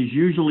is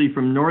usually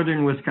from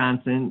northern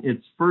Wisconsin.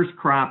 It's first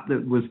crop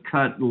that was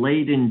cut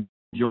late in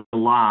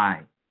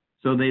July.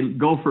 So they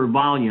go for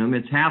volume.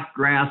 It's half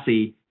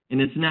grassy, and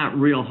it's not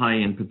real high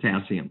in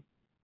potassium.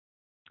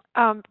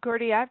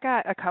 Gordie, I've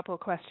got a couple of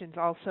questions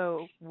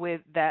also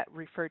with that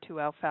refer to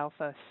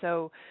alfalfa.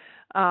 So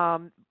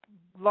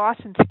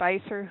Lawson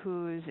Spicer,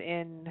 who's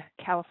in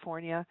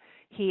California,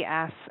 he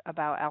asks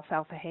about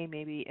alfalfa hay,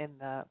 maybe in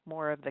the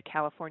more of the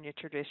California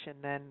tradition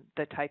than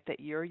the type that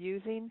you're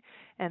using.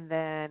 And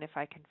then if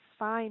I can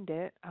find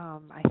it,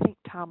 I think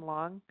Tom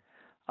Long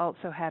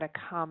also had a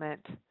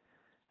comment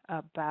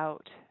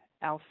about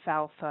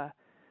alfalfa.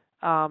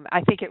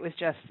 I think it was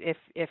just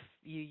if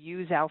you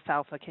use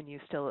alfalfa, can you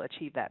still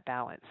achieve that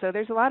balance? So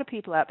there's a lot of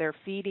people out there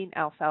feeding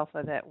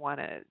alfalfa that want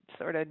to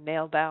sort of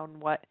nail down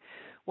what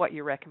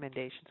your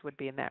recommendations would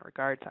be in that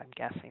regard, I'm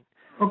guessing.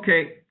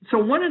 Okay, so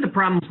one of the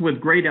problems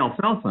with great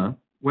alfalfa,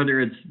 whether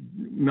it's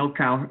milk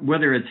cow,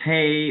 whether it's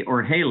hay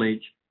or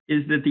haylage,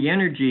 is that the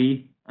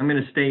energy, I'm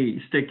going to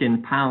stick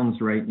in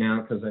pounds right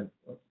now because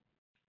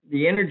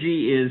the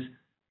energy is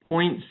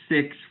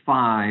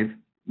 0.65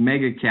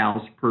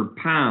 megacals per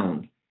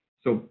pound.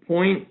 So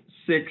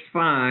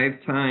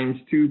 0.65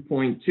 times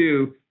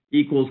 2.2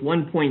 equals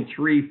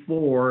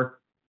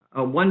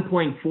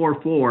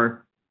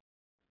 1.44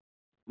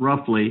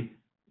 roughly.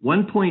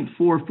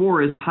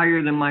 1.44 is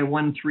higher than my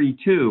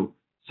 132.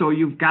 So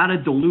you've got to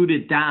dilute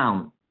it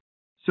down.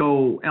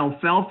 So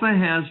alfalfa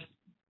has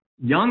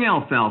young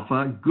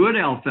alfalfa, good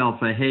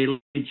alfalfa hay,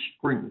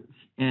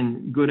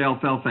 and good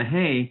alfalfa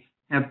hay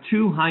have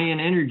too high in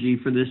energy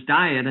for this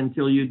diet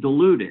until you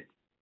dilute it.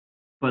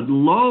 But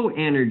low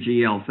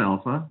energy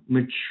alfalfa,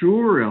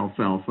 mature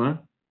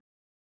alfalfa,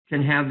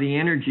 can have the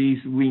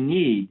energies we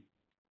need.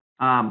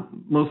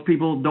 Most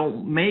people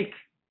don't make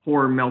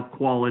poor milk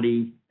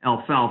quality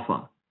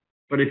alfalfa.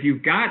 But if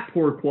you've got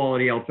poor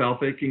quality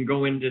alfalfa, it can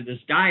go into this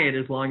diet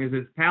as long as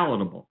it's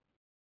palatable.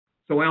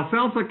 So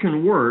alfalfa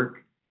can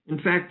work. In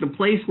fact, the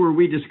place where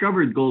we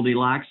discovered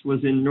Goldilocks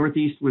was in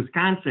northeast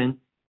Wisconsin.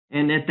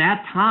 And at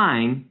that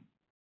time,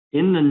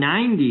 in the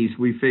 90s,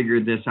 we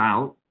figured this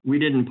out. We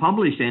didn't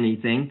publish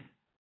anything,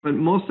 but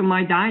most of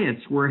my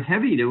diets were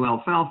heavy to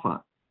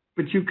alfalfa.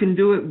 But you can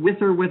do it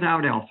with or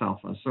without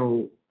alfalfa.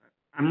 So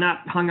I'm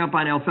not hung up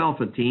on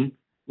alfalfa, team.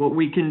 What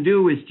we can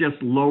do is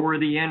just lower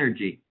the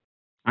energy.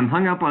 I'm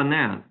hung up on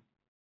that.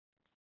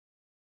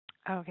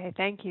 Okay,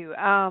 thank you.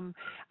 I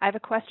have a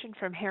question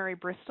from Harry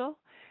Bristol,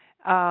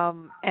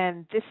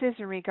 and this is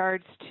in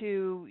regards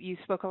to, you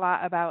spoke a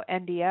lot about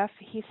NDF.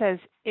 He says,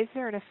 is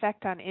there an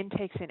effect on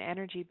intakes in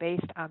energy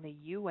based on the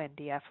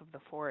UNDF of the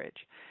forage?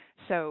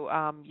 So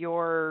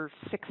your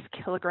 6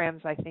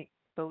 kilograms,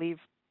 believe,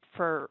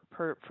 for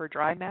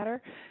dry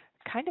matter,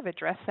 kind of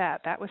address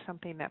that. That was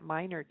something that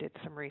Miner did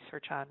some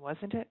research on,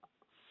 wasn't it?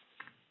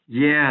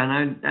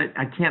 Yeah, and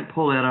I can't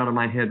pull that out of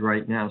my head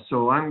right now.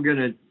 So I'm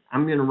gonna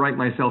write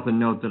myself a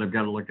note that I've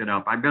got to look it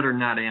up. I better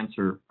not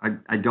answer.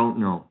 I don't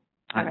know.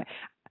 Okay.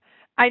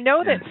 I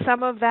know that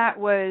some of that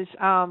was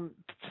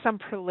some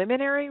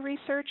preliminary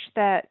research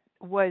that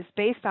was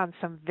based on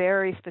some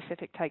very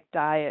specific type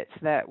diets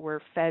that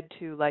were fed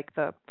to, like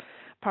the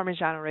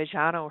Parmigiano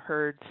Reggiano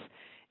herds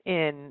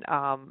in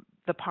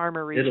the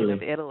Parma region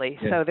of Italy.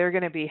 Yeah. So they're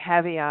going to be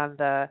heavy on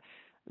the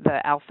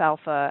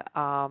alfalfa,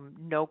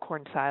 no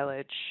corn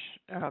silage,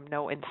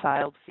 no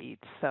ensiled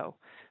feeds. So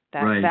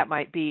that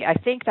might be, I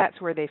think that's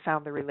where they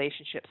found the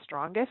relationship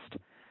strongest.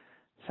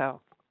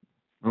 So,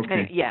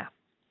 okay. Yeah.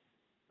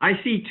 I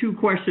see 2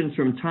 questions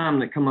from Tom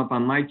that come up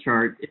on my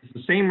chart. Is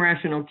the same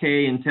ration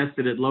okay and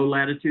tested at low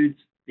latitudes?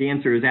 The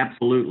answer is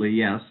absolutely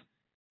yes.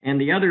 And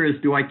the other is,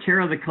 do I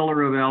care the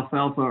color of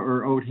alfalfa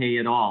or oat hay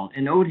at all?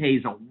 And oat hay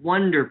is a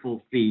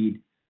wonderful feed.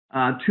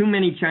 Too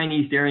many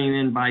Chinese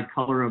dairymen buy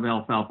color of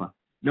alfalfa.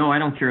 No, I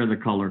don't care the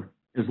color.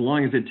 As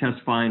long as it tests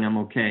fine, I'm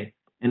okay.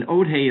 And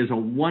oat hay is a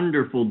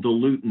wonderful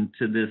diluent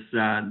to this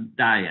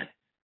diet.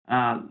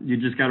 You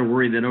just got to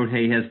worry that oat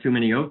hay has too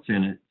many oats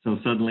in it, so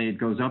suddenly it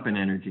goes up in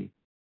energy.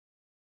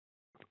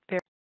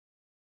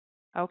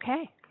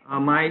 Okay.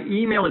 My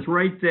email is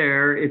right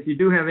there. If you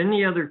do have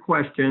any other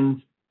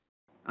questions,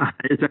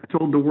 as I've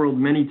told the world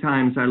many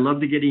times, I love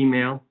to get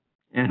email.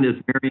 And as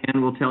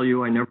Marianne will tell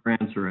you, I never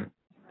answer it.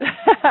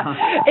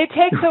 It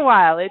takes a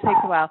while.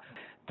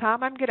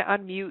 Tom, I'm going to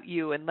unmute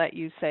you and let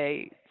you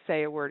say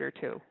a word or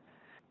two.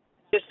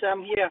 Yes,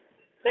 I'm here.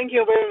 Thank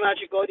you very much,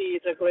 Gordie.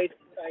 It's a great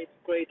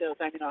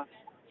seminar.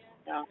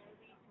 Yeah.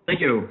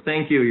 Thank you.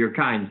 You're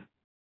kind.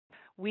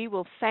 We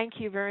will thank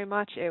you very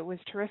much. It was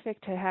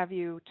terrific to have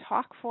you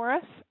talk for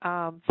us.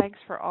 Thanks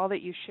for all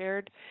that you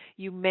shared.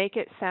 You make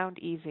it sound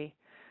easy.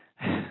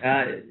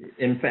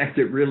 In fact,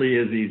 it really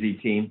is easy,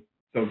 team.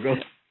 So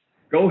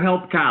go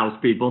help cows,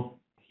 people.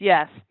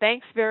 Yes.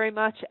 Thanks very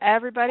much,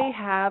 everybody.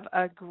 Have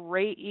a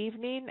great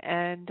evening,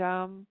 and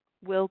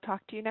we'll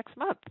talk to you next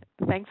month.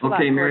 Thanks a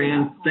lot. Okay,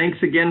 Marianne, thanks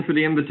again for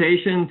the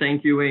invitation.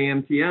 Thank you,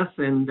 AMTS,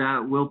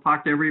 and we'll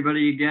talk to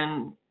everybody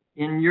again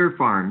in your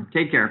farm.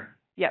 Take care.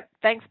 Yep.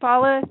 Thanks,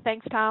 Paula.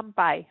 Thanks, Tom.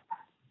 Bye.